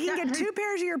 we can get 2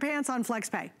 pairs of your pants on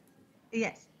FlexPay.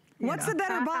 Yes. What's the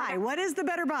better buy? What is the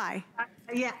better buy?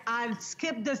 Yeah, I'll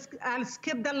skip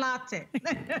the latte.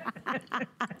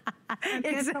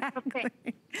 Exactly.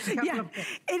 Yeah.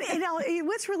 And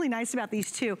what's really nice about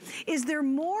these two is they're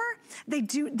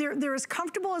as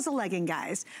comfortable as a legging,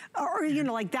 guys, or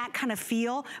like that kind of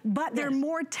feel, but they're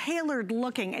more tailored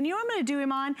looking. And you know what I'm going to do,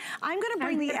 Iman? I'm going to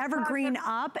bring the evergreen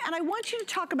up, and I want you to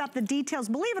talk about the details,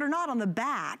 believe it or not, on the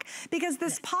back, because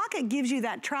this pocket gives you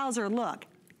that trouser look.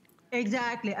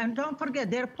 Exactly, and don't forget,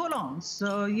 they're pull-ons.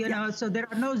 So, so there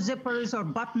are no zippers or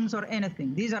buttons or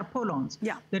anything. These are pull-ons.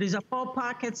 Yeah. There is a 4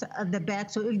 pockets at the back,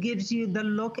 so it gives you the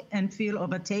look and feel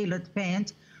of a tailored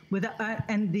pant with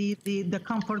and the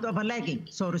comfort of a legging,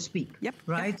 so to speak. Yep.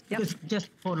 Right? Yep. Just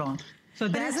pull-on. So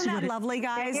isn't that lovely,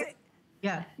 guys?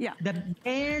 Yeah. Yeah. The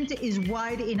band is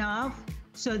wide enough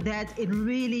so that it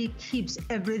really keeps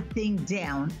everything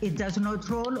down. It does not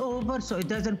roll over, so it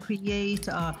doesn't create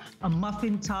a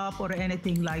muffin top or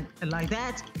anything like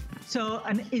that. So,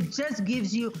 and it just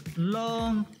gives you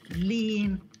long,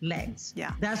 lean legs.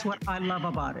 Yeah. That's what I love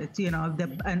about it.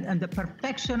 And the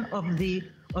perfection of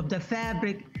the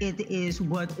fabric, it is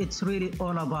what it's really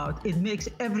all about. It makes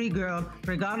every girl,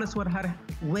 regardless what her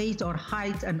weight or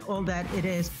height and all that it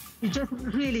is, it just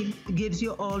really gives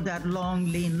you all that long,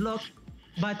 lean look.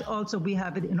 But also we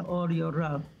have it in all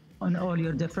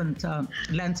your different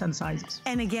lengths and sizes.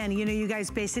 And again, you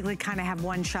guys basically kind of have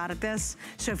one shot at this.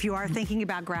 So if you are thinking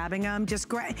about grabbing them, just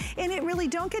grab. And it really,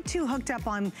 don't get too hooked up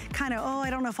on kind of, I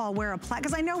don't know if I'll wear a plaid,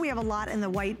 because I know we have a lot in the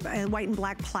white and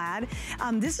black plaid.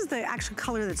 This is the actual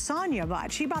color that Sonia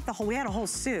bought. She bought we had a whole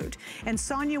suit. And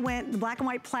Sonia went black and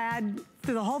white plaid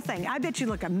through the whole thing. I bet you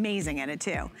look amazing in it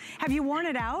too. Have you worn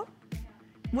it out?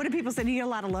 What do people say? Do you get a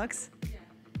lot of looks?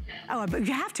 Oh, but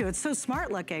you have to. It's so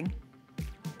smart looking.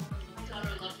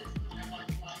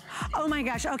 Oh my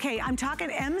gosh. Okay, I'm talking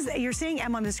you're seeing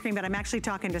Em on the screen, but I'm actually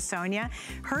talking to Sonia.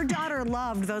 Her daughter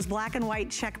loved those black and white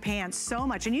check pants so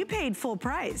much, and you paid full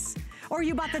price. Or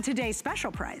you bought the Today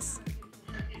Special price.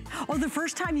 Oh, the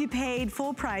first time you paid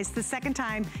full price, the second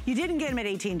time you didn't get them at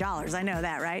 $18. I know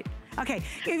that, right? Okay,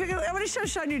 I want to show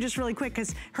Sonia just really quick,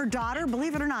 because her daughter,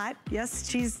 believe it or not, yes,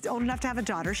 she's old enough to have a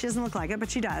daughter. She doesn't look like it, but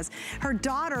she does. Her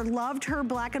daughter loved her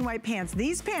black and white pants.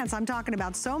 These pants I'm talking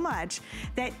about so much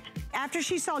that after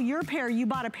she saw your pair, you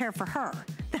bought a pair for her.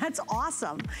 That's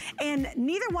awesome. And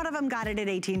neither one of them got it at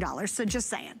 $18, so just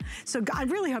saying. So I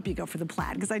really hope you go for the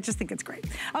plaid, because I just think it's great.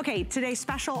 Okay, today's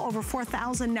special, over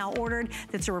 4,000 now ordered.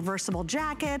 That's a reversible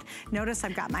jacket. Notice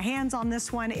I've got my hands on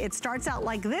this one. It starts out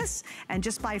like this, and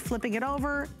just by flipping it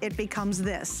over, it becomes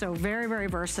this. So very, very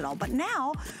versatile. But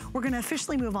now, we're gonna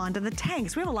officially move on to the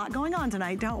tanks. We have a lot going on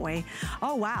tonight, don't we?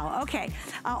 Oh, wow, okay.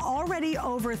 Already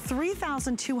over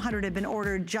 3,200 have been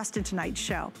ordered just in tonight's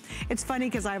show. It's funny,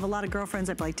 because I have a lot of girlfriends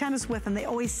I play tennis with, and they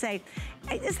always say,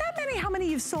 hey, is that how many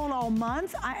you've sold all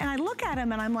month? And I look at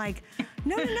them and I'm like,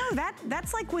 no,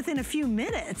 that's like within a few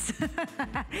minutes.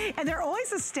 And they're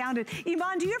always astounded.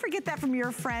 Iman, do you ever get that from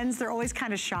your friends? They're always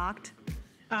kind of shocked.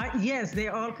 Yes,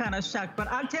 they're all kind of shocked. But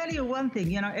I'll tell you one thing,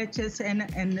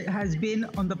 HSN and has been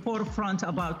on the forefront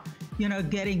about,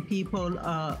 getting people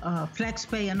flex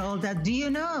pay and all that. Do you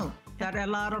know that a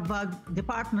lot of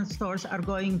department stores are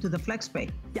going to the flex pay?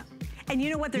 Yeah. And you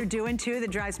know what they're doing too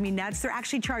that drives me nuts? They're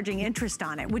actually charging interest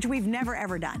on it, which we've never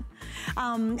ever done.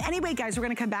 Anyway, guys, we're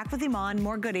gonna come back with Iman,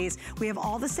 more goodies. We have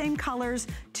all the same colors,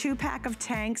 2-pack of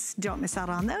tanks. Don't miss out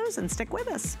on those, and stick with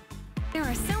us. There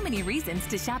are so many reasons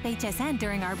to shop HSN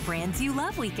during our Brands You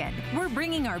Love weekend. We're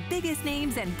bringing our biggest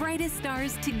names and brightest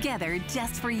stars together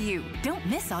just for you. Don't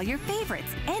miss all your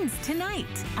favorites. Ends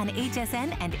tonight on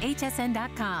HSN and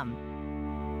hsn.com.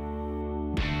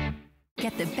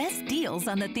 Get the best deals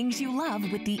on the things you love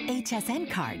with the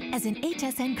HSN card. As an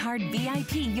HSN card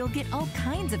VIP, you'll get all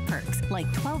kinds of perks, like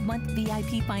 12-month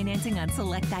VIP financing on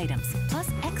select items, plus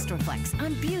extra flex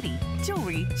on beauty,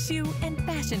 jewelry, shoe, and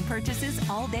fashion purchases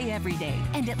all day, every day.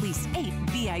 And at least 8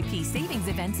 VIP savings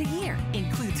events a year.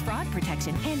 Includes fraud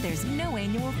protection, and there's no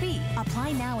annual fee.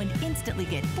 Apply now and instantly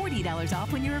get $40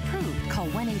 off when you're approved. Call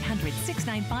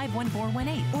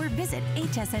 1-800-695-1418 or visit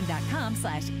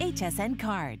hsn.com/HSN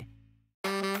card.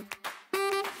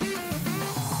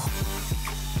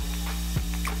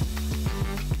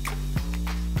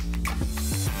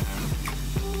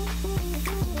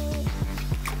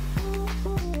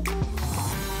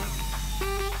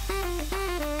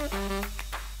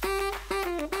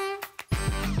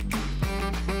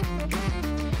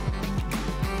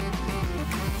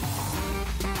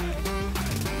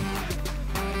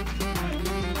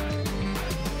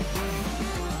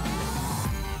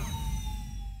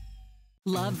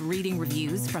 Love reading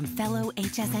reviews from fellow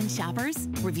HSN shoppers?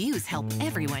 Reviews help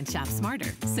everyone shop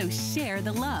smarter, so share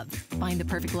the love. Find the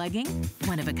perfect legging?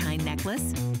 One-of-a-kind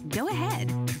necklace? Go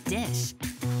ahead, dish.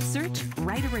 Search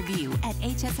Write a Review at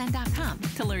hsn.com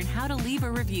to learn how to leave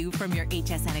a review from your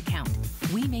HSN account.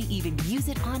 We may even use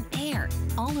it on air.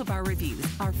 All of our reviews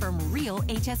are from real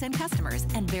HSN customers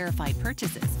and verified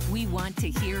purchases. We want to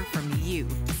hear from you.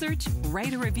 Search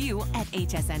Write a Review at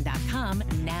hsn.com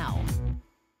now.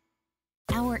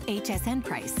 Our HSN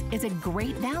price is a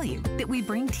great value that we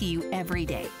bring to you every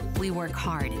day. We work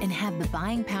hard and have the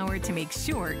buying power to make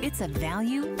sure it's a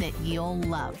value that you'll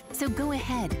love. So go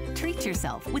ahead, treat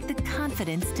yourself with the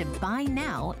confidence to buy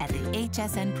now at the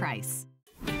HSN price.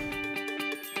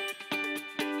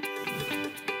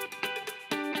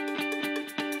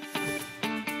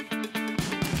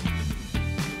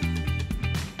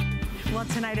 Well,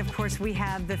 tonight, of course, we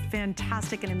have the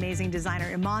fantastic and amazing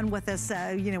designer Iman with us,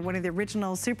 one of the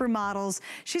original supermodels.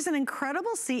 She's an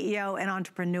incredible CEO and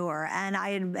entrepreneur, and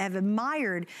I have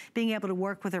admired being able to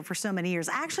work with her for so many years.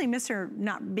 I actually miss her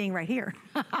not being right here.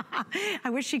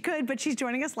 I wish she could, but she's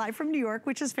joining us live from New York,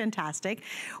 which is fantastic.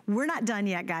 We're not done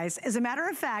yet, guys. As a matter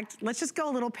of fact, let's just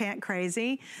go a little pant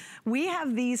crazy. We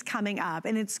have these coming up,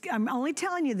 and I'm only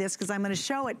telling you this because I'm going to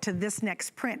show it to this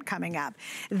next print coming up.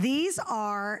 These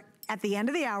are at the end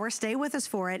of the hour. Stay with us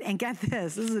for it, and get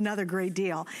this is another great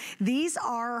deal. These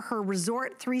are her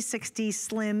Resort 360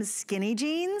 Slim Skinny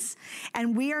Jeans,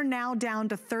 and we are now down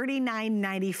to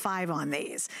 $39.95 on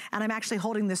these. And I'm actually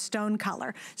holding the stone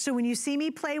color. So when you see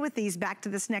me play with these, back to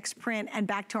this next print and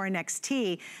back to our next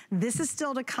tee, this is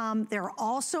still to come. They're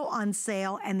also on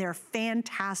sale, and they're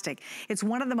fantastic. It's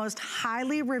one of the most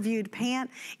highly reviewed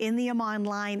pant in the Iman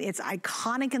line. It's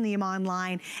iconic in the Iman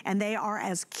line, and they are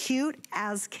as cute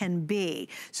as can be.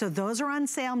 So those are on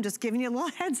sale. I'm just giving you a little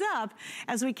heads up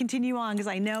as we continue on, because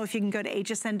I know if you can go to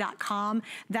hsn.com,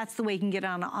 that's the way you can get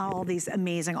on all these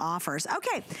amazing offers.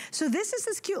 Okay, so this is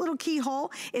this cute little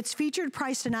keyhole. It's featured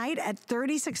price tonight at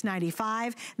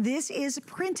 $36.95. This is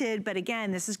printed, but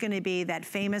again, this is going to be that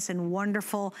famous and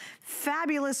wonderful,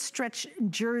 fabulous stretch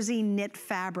jersey knit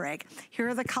fabric. Here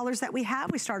are the colors that we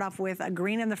have. We start off with a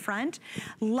green in the front.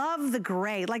 Love the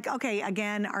gray. Like, okay,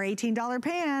 again, our $18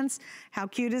 pants. How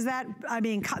cute is that? I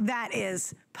mean, that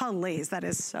is Police, that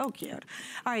is so cute.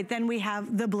 All right, then we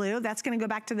have the blue. That's gonna go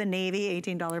back to the navy,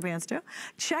 $18 pants too.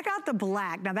 Check out the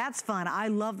black. Now that's fun. I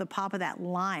love the pop of that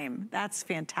lime. That's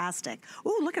fantastic.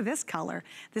 Ooh, look at this color.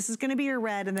 This is gonna be your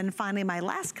red, and then finally my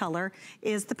last color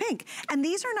is the pink. And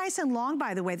these are nice and long,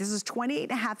 by the way. This is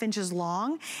 28.5 inches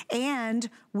long, and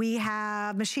we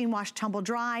have machine wash, tumble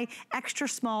dry, extra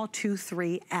small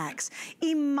 2-3X.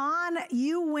 Iman,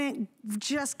 you went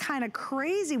just kind of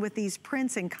crazy with these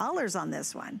prints and colors on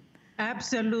this one.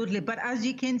 Absolutely, but as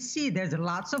you can see, there's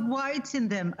lots of whites in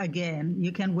them. Again,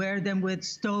 you can wear them with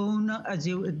stone,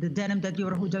 the denim that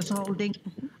you're just holding,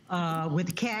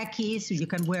 with khakis. You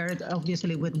can wear it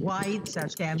obviously with whites,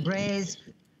 chambrays.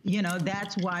 You know,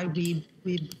 that's why we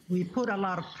put a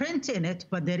lot of print in it,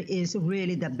 but there is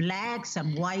really the blacks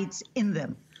and whites in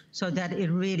them, so that it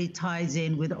really ties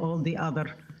in with all the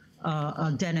other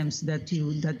denims that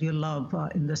you love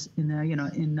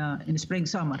in spring,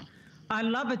 summer. I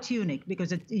love a tunic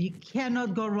because you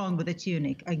cannot go wrong with a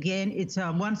tunic. Again, it's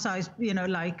one size,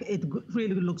 like it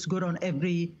really looks good on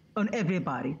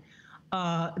everybody.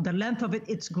 The length of it,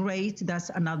 it's great. That's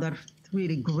another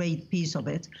really great piece of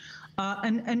it.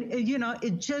 And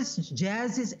it just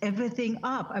jazzes everything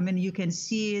up. I mean, you can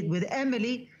see it with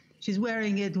Emily. She's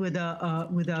wearing it with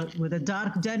a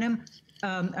dark denim.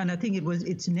 And I think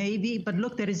it's navy, but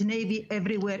look, there is navy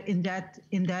everywhere in that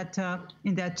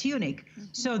tunic.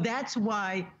 So that's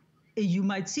why you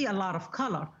might see a lot of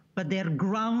color, but they're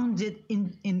grounded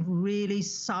in really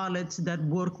solids that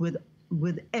work with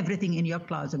everything in your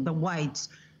closet: the whites,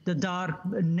 the dark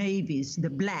navies, the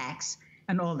blacks,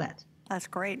 and all that. That's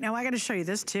great. Now I got to show you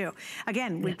this too.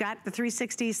 Again, we've got the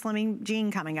 360 slimming jean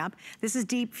coming up. This is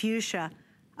deep fuchsia.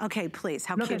 Okay, please,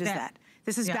 how cute is that?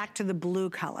 This is back to the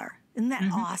blue color. Isn't that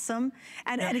awesome?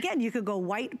 And again, you could go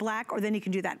white, black, or then you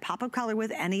can do that pop-up color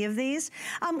with any of these.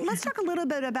 Let's talk a little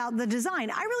bit about the design.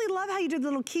 I really love how you did the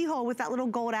little keyhole with that little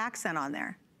gold accent on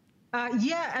there.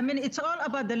 Yeah, I mean, it's all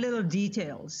about the little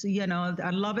details. You know, I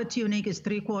love a tunic. It's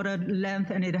 3/4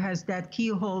 length, and it has that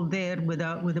keyhole there with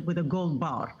a gold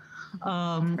bar.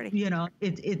 You know,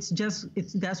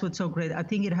 that's what's so great. I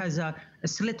think it has a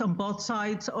slit on both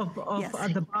sides of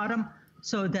at the bottom,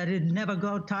 so that it never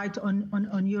go tight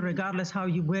on you, regardless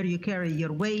where you carry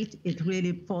your weight. It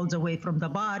really falls away from the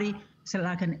body. It's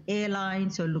like an A-line,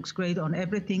 so it looks great on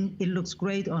everything. It looks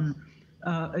great on,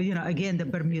 again, the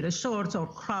Bermuda shorts or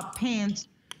crop pants,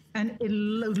 and it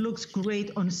looks great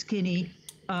on skinny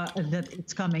that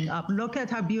it's coming up. Look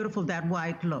at how beautiful that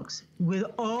white looks.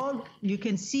 You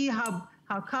can see how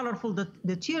colorful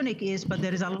the tunic is, but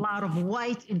there is a lot of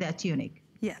white in that tunic.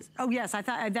 Yes. Oh, yes. I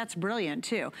thought that's brilliant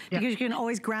too, because you can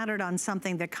always ground it on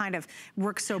something that kind of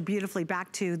works so beautifully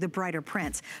back to the brighter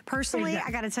prints. Personally,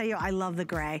 I got to tell you, I love the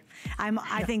gray.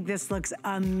 I think this looks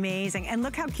amazing, and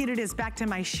look how cute it is back to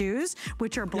my shoes,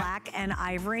 which are black and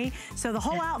ivory. So the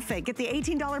whole outfit. Get the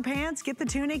 $18 pants, get the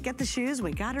tunic, get the shoes.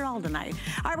 We got it all tonight.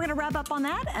 All right, we're gonna wrap up on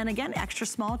that, and again, extra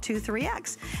small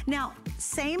 2-3X. Now,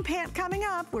 same pant coming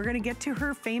up. We're gonna get to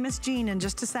her famous jean in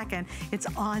just a second. It's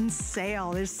on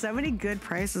sale. There's so many good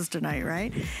prices tonight,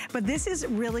 right? But this is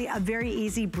really a very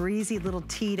easy, breezy little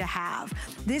tee to have.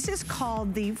 This is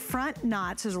called the front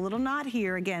knots. There's a little knot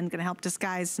here, again, gonna help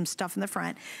disguise some stuff in the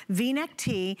front. V-neck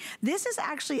tee. This is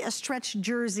actually a stretch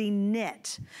jersey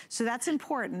knit, so that's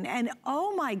important. And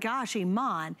oh my gosh,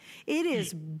 Iman, it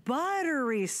is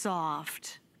buttery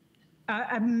soft.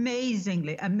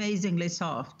 Amazingly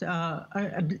soft.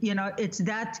 It's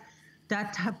that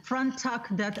front tuck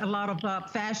that a lot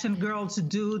of fashion girls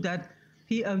do, that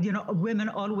women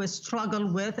always struggle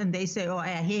with, and they say, oh, I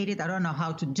hate it, I don't know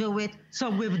how to do it. So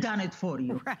we've done it for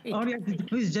you. Right. All you have to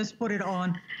do is just put it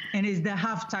on, and the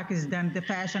half tuck is done, the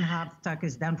fashion half tuck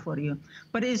is done for you.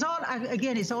 But it's all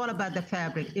about the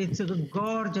fabric. It's a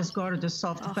gorgeous, gorgeous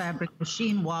soft fabric,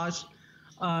 machine wash,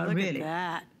 really. Look at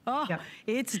that. Oh,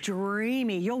 it's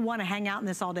dreamy. You'll want to hang out in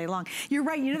this all day long. You're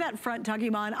right. You know that front tuck,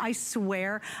 Iman? I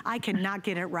swear I cannot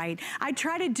get it right. I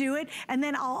try to do it, and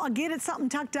then I'll get it something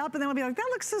tucked up, and then I'll be like, that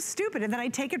looks so stupid. And then I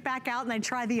take it back out, and I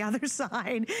try the other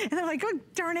side. And I'm like, oh,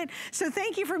 darn it. So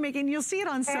thank you for making, you'll see it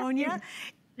on Sonia.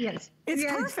 Yes. It's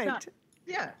perfect.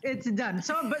 It's done.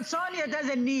 But Sonia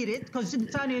doesn't need it, because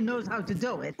Sonia knows how to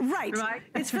do it. Right.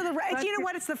 It's for the, you know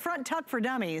what? It's the front tuck for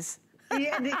dummies.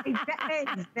 Yeah,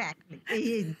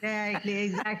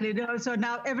 exactly. No, so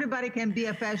now everybody can be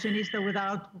a fashionista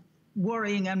without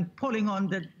worrying and pulling on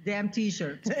the damn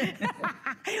t-shirt.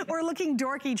 Or looking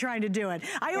dorky trying to do it.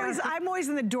 I'm always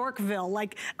in the dorkville.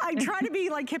 Like, I try to be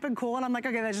like hip and cool, and I'm like,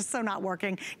 okay, that's just so not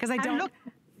working, because I don't.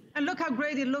 And look how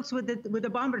great it looks with the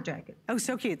bomber jacket. Oh,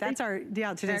 so cute. That's our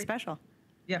today's special.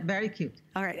 Yeah, very cute.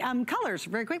 All right, colors,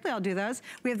 very quickly, I'll do those.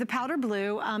 We have the powder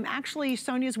blue. Actually,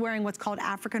 Sonia's wearing what's called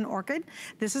African Orchid.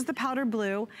 This is the powder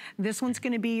blue. This one's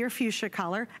gonna be your fuchsia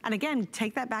color. And again,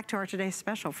 take that back to our today's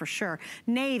special for sure.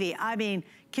 Navy, I mean,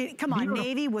 come on, beautiful.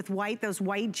 Navy with white, those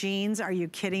white jeans, are you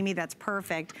kidding me? That's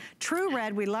perfect. True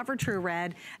red, we love our true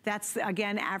red. That's,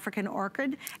 again, African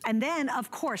Orchid. And then,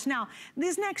 of course, now,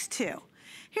 these next two.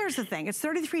 Here's the thing, it's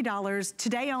 $33.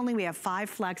 Today only, we have 5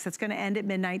 flex. That's gonna end at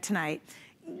midnight tonight.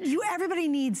 Everybody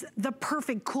needs the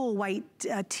perfect cool white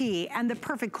tee and the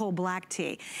perfect cool black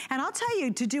tee. And I'll tell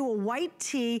you, to do a white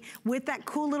tee with that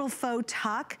cool little faux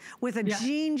tuck with a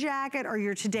jean jacket or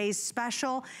your today's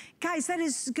special, guys, that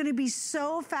is gonna be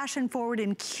so fashion forward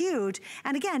and cute.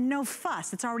 And again, no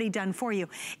fuss, it's already done for you.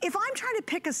 If I'm trying to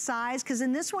pick a size, because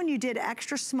in this one you did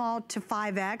extra small to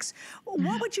 5X,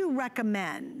 what would you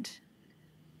recommend?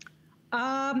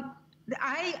 I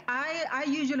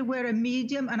usually wear a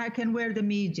medium, and I can wear the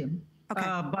medium.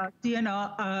 Okay. But you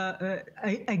know,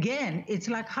 again, it's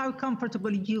like how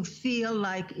comfortable you feel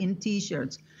like in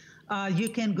t-shirts. You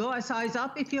can go a size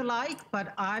up if you like,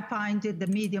 but I find the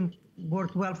medium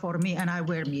worked well for me, and I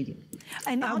wear medium.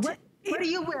 And what are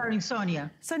you wearing, Sonia?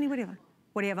 Sonia, what do you have on?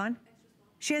 What do you have on?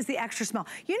 She has the extra small.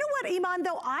 You know what, Iman,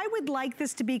 though, I would like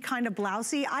this to be kind of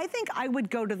blousy. I think I would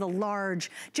go to the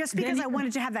large just because I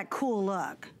wanted to have that cool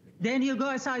look. Then you go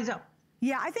a size up.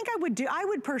 Yeah, I think I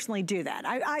would personally do that.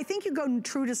 I think you go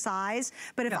true to size,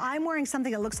 but if I'm wearing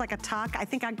something that looks like a tuck, I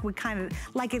think I would kind of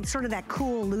like it, sort of that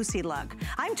cool Lucy look.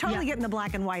 I'm totally getting the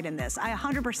black and white in this,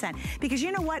 100%. Because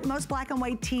you know what, most black and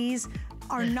white tees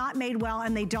are not made well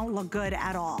and they don't look good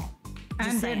at all.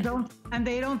 And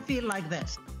they don't feel like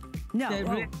this. No.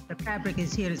 The fabric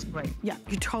is here is great. Yeah,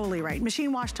 you're totally right.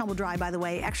 Machine wash, tumble dry, by the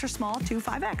way, extra small to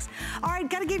 5X. All right,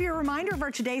 gotta give you a reminder of our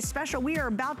today's special. We are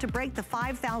about to break the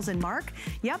 5,000 mark.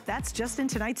 Yep, that's just in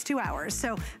tonight's 2 hours.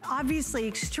 So obviously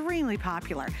extremely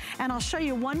popular. And I'll show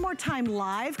you one more time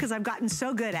live because I've gotten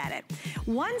so good at it.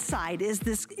 One side is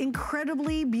this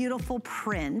incredibly beautiful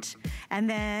print. And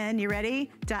then, you ready?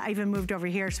 I even moved over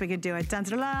here so we could do it.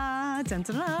 Dun-da-da,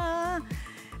 dun-da-da.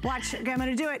 Watch, okay, I'm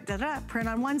gonna do it. Da-da, print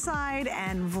on one side,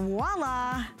 and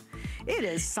voila. It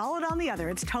is solid on the other.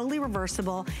 It's totally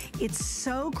reversible. It's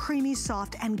so creamy,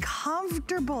 soft, and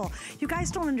comfortable. You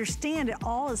guys don't understand. It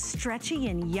all is stretchy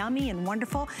and yummy and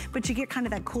wonderful, but you get kind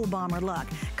of that cool bomber look.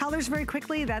 Colors very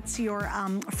quickly. That's your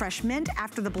fresh mint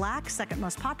after the black, second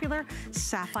most popular.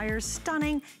 Sapphire's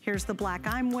stunning. Here's the black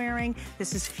I'm wearing.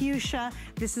 This is fuchsia.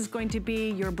 This is going to be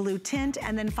your blue tint.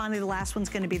 And then finally, the last one's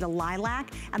going to be the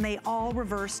lilac. And they all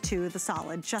reverse to the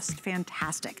solid. Just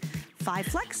fantastic. 5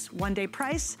 flex, 1 day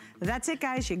price. That's it,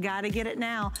 guys. You got to get it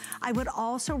now. I would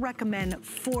also recommend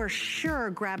for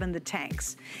sure grabbing the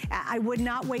tanks. I would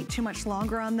not wait too much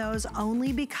longer on those,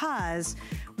 only because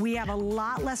we have a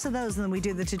lot less of those than we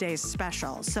do the today's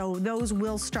special. So those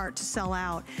will start to sell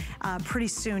out pretty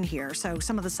soon here. So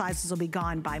some of the sizes will be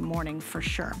gone by morning for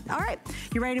sure. All right,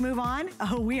 you ready to move on?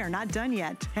 Oh, we are not done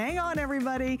yet. Hang on,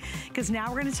 everybody, because now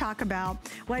we're going to talk about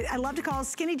what I love to call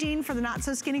skinny jean for the not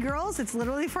so skinny girls. It's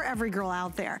literally for every girl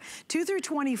out there. 2 through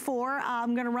 24.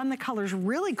 I'm going to run the colors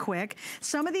really quick.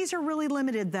 Some of these are really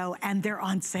limited though, and they're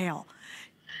on sale.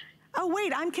 Oh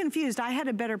wait, I'm confused. I had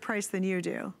a better price than you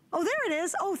do. Oh, there it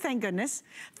is. Oh, thank goodness.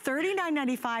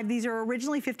 $39.95. These are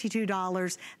originally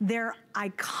 $52. They're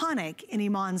iconic in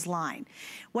Iman's line.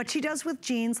 What she does with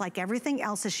jeans, like everything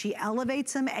else, is she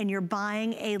elevates them and you're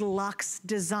buying a luxe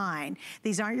design.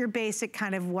 These aren't your basic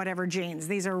kind of whatever jeans.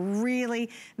 These are really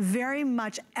very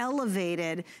much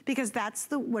elevated because that's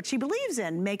what she believes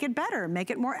in. Make it better, make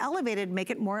it more elevated, make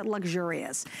it more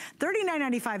luxurious.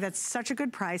 $39.95, that's such a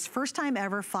good price. First time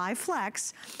ever, 5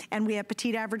 flex. And we have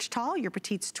petite, average, tall. Your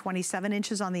petite's 27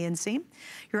 inches on the inseam.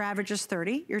 Your average is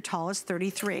 30, your tall is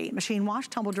 33. Machine wash,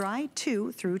 tumble dry,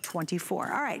 2 through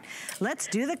 24. All right, let's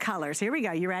do the colors. Here we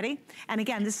go, you ready? And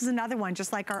again, this is another one,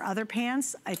 just like our other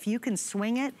pants. If you can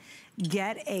swing it,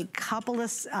 get a couple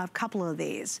of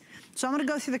these. So I'm gonna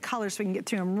go through the colors so we can get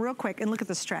through them real quick and look at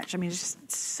the stretch. I mean, it's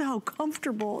just so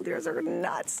comfortable. These are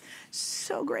nuts,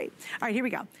 so great. All right, here we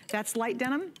go. That's light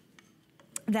denim.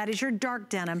 That is your dark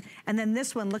denim. And then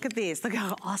this one, look at these. Look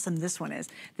how awesome this one is.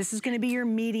 This is gonna be your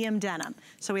medium denim.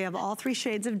 So we have all 3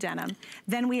 shades of denim.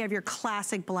 Then we have your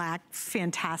classic black,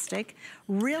 fantastic.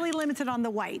 Really limited on the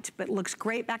white, but looks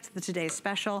great back to the today's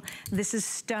special. This is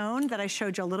stone that I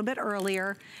showed you a little bit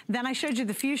earlier. Then I showed you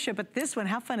the fuchsia, but this one,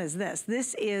 how fun is this?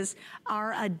 This is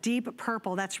our deep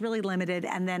purple. That's really limited.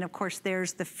 And then of course,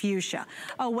 there's the fuchsia.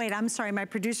 Oh wait, I'm sorry, my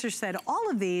producer said all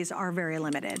of these are very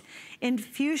limited. In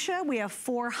fuchsia, we have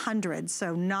 4 400,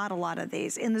 so not a lot of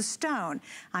these. In the stone,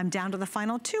 I'm down to the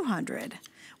final 200.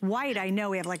 White, I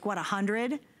know we have like, what, 100?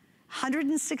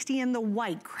 160 in the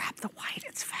white. Grab the white,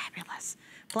 it's fabulous.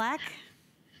 Black,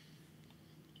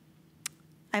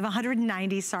 I have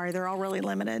 190, sorry, they're all really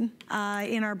limited.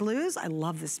 In our blues, I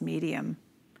love this medium.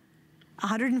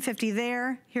 150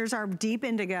 there. Here's our deep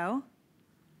indigo.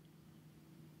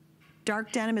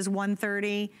 Dark denim is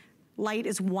 130. Light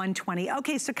is 120.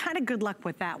 Okay, so kind of good luck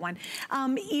with that one.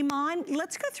 Iman,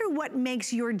 let's go through what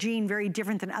makes your jean very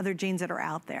different than other jeans that are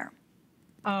out there.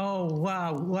 Oh,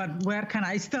 wow. Where can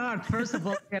I start? First of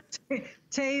all,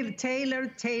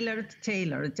 tailored.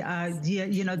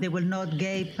 You know, they will not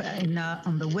gape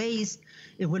on the waist.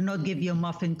 It will not give you a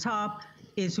muffin top.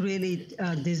 It's really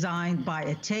designed by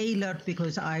a tailor,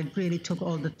 because I really took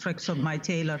all the tricks of my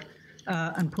tailor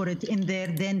and put it in there.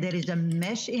 Then there is a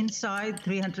mesh inside,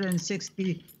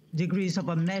 360 degrees of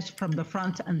a mesh from the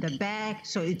front and the back,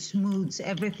 so it smooths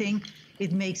everything.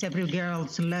 It makes every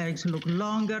girl's legs look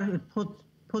longer. It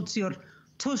puts your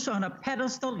tush on a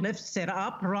pedestal, lifts it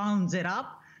up, rounds it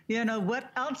up. You know,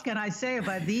 what else can I say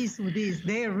about these?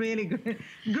 They're really good.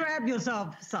 Grab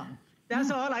yourself some. That's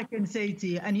all I can say to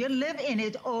you. And you live in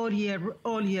it all year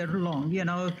long. You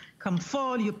know, come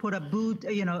fall, you put a boot,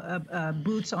 you know,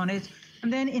 boots on it.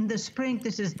 And then in the spring,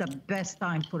 this is the best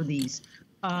time for these.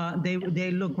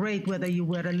 They look great whether you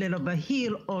wear a little bit of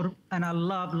heel and I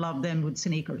love them with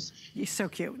sneakers. You're so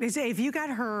cute. If you got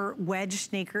her wedge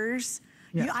sneakers,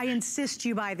 yeah. I insist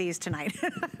you buy these tonight.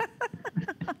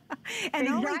 And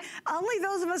exactly. only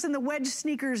those of us in the wedge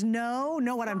sneakers know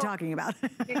what I'm talking about.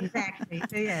 Exactly.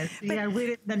 Yes. Yeah, we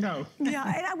didn't know.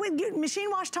 Yeah. And machine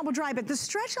wash, tumble dry, but the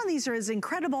stretch on these is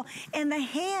incredible, and the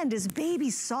hand is baby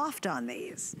soft on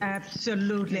these.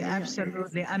 Absolutely,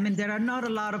 absolutely. I mean, there are not a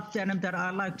lot of denim that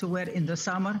I like to wear in the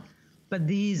summer, but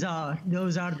those are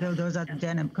the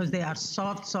denim, because they are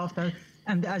softer.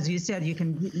 And as you said, you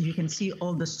can see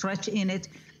all the stretch in it.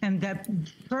 And the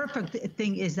perfect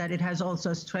thing is that it has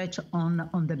also a stretch on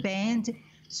the band,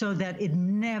 so that it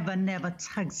never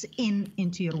tugs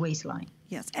into your waistline.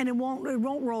 Yes, and it won't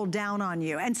roll down on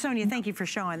you. And Sonia, thank you for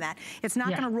showing that. It's not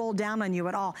gonna roll down on you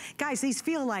at all. Guys, these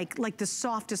feel like the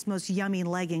softest, most yummy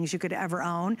leggings you could ever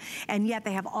own, and yet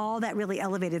they have all that really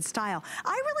elevated style.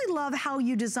 I really love how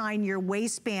you design your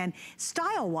waistband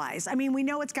style-wise. I mean, we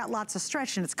know it's got lots of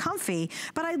stretch and it's comfy,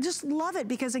 but I just love it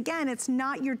because, again, it's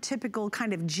not your typical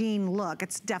kind of jean look.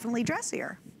 It's definitely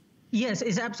dressier. Yes,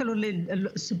 it's absolutely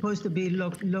supposed to be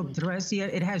look dressier.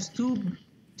 It has two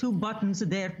buttons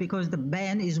there because the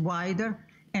band is wider,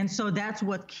 and so that's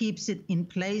what keeps it in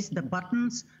place, the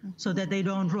buttons, so that they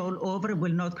don't roll over. It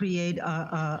will not create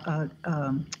a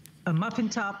muffin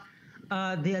top.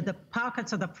 The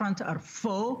pockets at the front are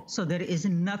faux, so there is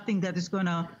nothing that is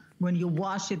gonna, when you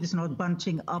wash it, it's not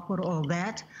bunching up or all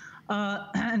that.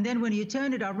 And then when you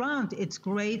turn it around, it's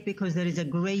great because there is a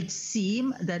great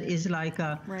seam that is like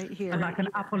right here, like an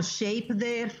apple shape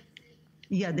there.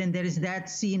 Yeah, then there is that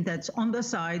seam that's on the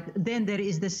side. Then there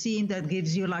is the seam that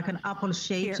gives you like an apple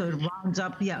shape, here. So it rounds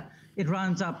up. Yeah, it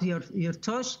rounds up your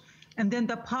tush. And then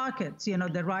the pockets, you know,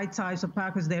 the right size of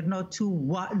pockets, they're not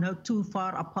too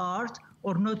far apart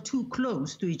or not too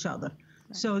close to each other.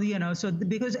 Right. So you know,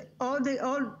 because all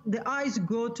the eyes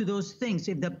go to those things.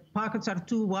 If the pockets are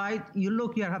too wide, you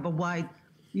have a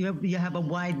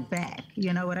wide back.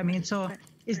 You know what I mean? So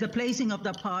it's the placing of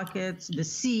the pockets, the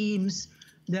seams.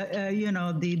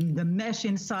 The mesh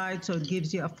inside, so it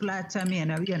gives you a flat tummy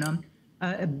and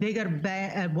a bigger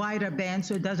a wider band,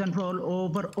 so it doesn't roll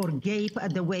over or gape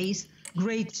at the waist.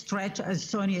 Great stretch, as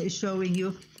Sonia is showing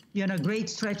you. Great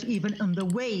stretch even on the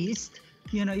waist.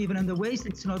 Even on the waist,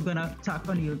 it's not gonna tuck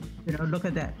on you. Look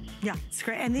at that. Yeah, it's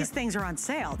great. And these things are on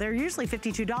sale. They're usually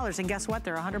 $52, and guess what?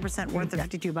 They're 100% worth the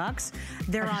 52 bucks.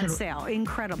 They're on sale.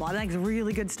 Incredible. I think it's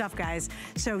really good stuff, guys.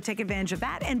 So take advantage of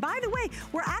that. And by the way,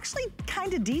 we're actually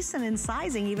kind of decent in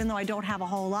sizing, even though I don't have a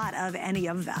whole lot of any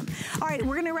of them. All right,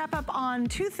 we're gonna wrap up on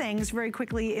two things very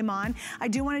quickly, Iman. I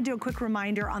do wanna do a quick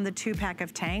reminder on the 2-pack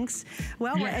of tanks.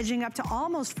 Well, we're edging up to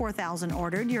almost 4,000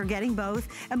 ordered. You're getting both.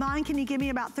 Iman, can you give me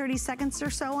about 30 seconds or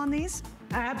so on these?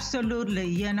 Absolutely.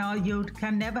 You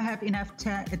can never have enough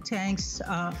tanks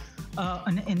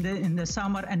in the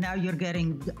summer, and now you're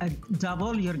getting a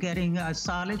double. You're getting a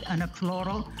solid and a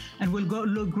floral, and will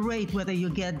look great whether you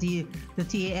get the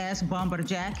TAS bomber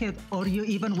jacket or you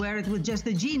even wear it with just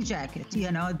a jean jacket.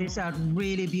 These are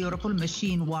really beautiful,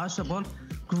 machine washable,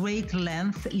 great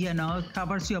length.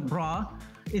 Covers your bra.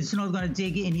 It's not going to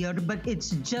dig in but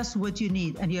it's just what you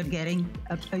need, and you're getting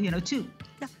two.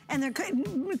 Yeah. and there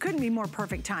couldn't be more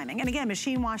perfect timing. And again,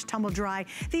 machine wash, tumble dry,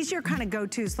 these are your kind of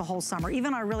go-tos the whole summer.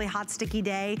 Even on a really hot, sticky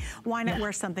day, why not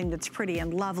wear something that's pretty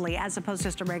and lovely as opposed to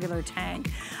just a regular tank?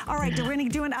 All right, we're gonna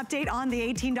do an update on the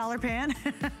 $18 pan.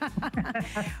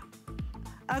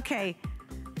 Okay,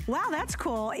 wow, that's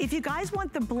cool. If you guys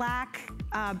want the black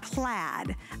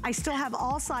plaid, I still have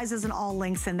all sizes and all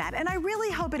lengths in that. And I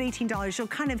really hope at $18 you'll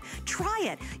kind of try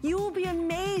it. You will be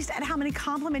amazed at how many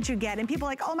compliments you get. And people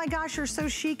are like, oh my gosh, you're so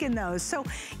chic in those. So,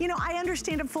 you know, I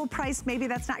understand at full price, maybe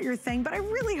that's not your thing, but I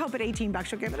really hope at 18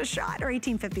 bucks you'll give it a shot, or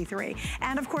 $18.53.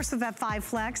 And of course, with that 5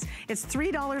 flex, it's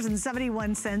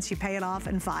 $3.71. You pay it off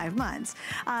in 5 months.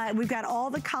 We've got all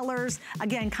the colors,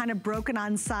 again, kind of broken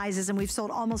on sizes, and we've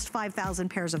sold almost 5,000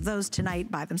 pairs of those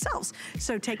tonight by themselves.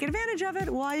 So take advantage of it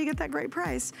while you get that great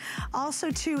price. Also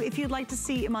too, if you'd like to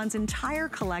see Iman's entire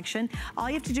collection, all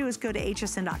you have to do is go to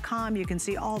hsn.com. You can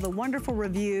see all the wonderful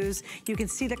reviews. You can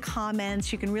see the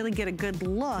comments. You can really get a good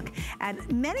look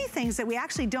at many things that we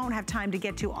actually don't have time to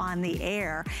get to on the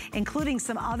air, including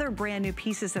some other brand new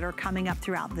pieces that are coming up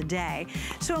throughout the day.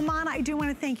 So Iman, I do want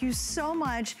to thank you so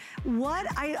much.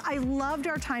 I loved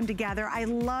our time together. I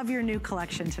love your new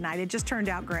collection tonight. It just turned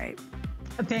out great.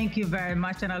 Thank you very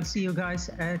much, and I'll see you guys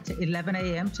at 11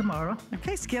 a.m. tomorrow.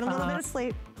 Okay, so get a little bit of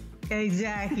sleep.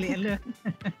 Exactly.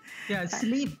 Yeah,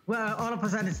 sleep. Well, all of a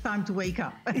sudden it's time to wake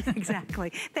up.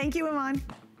 Exactly. Thank you, Iman.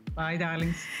 Bye,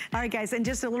 darlings. All right, guys, and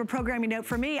just a little programming note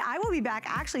for me. I will be back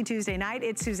actually Tuesday night.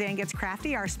 It's Suzanne Gets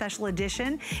Crafty, our special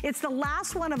edition. It's the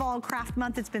last one of all craft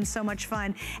month. It's been so much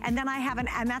fun. And then I have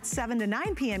and that's 7 to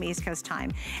 9 p.m. East Coast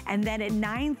time. And then at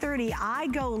 9:30, I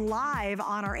go live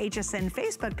on our HSN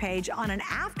Facebook page on an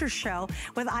after show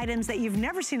with items that you've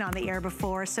never seen on the air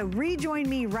before. So rejoin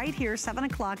me right here, 7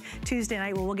 o'clock Tuesday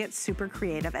night, where we'll get super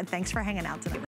creative. And thanks for hanging out tonight.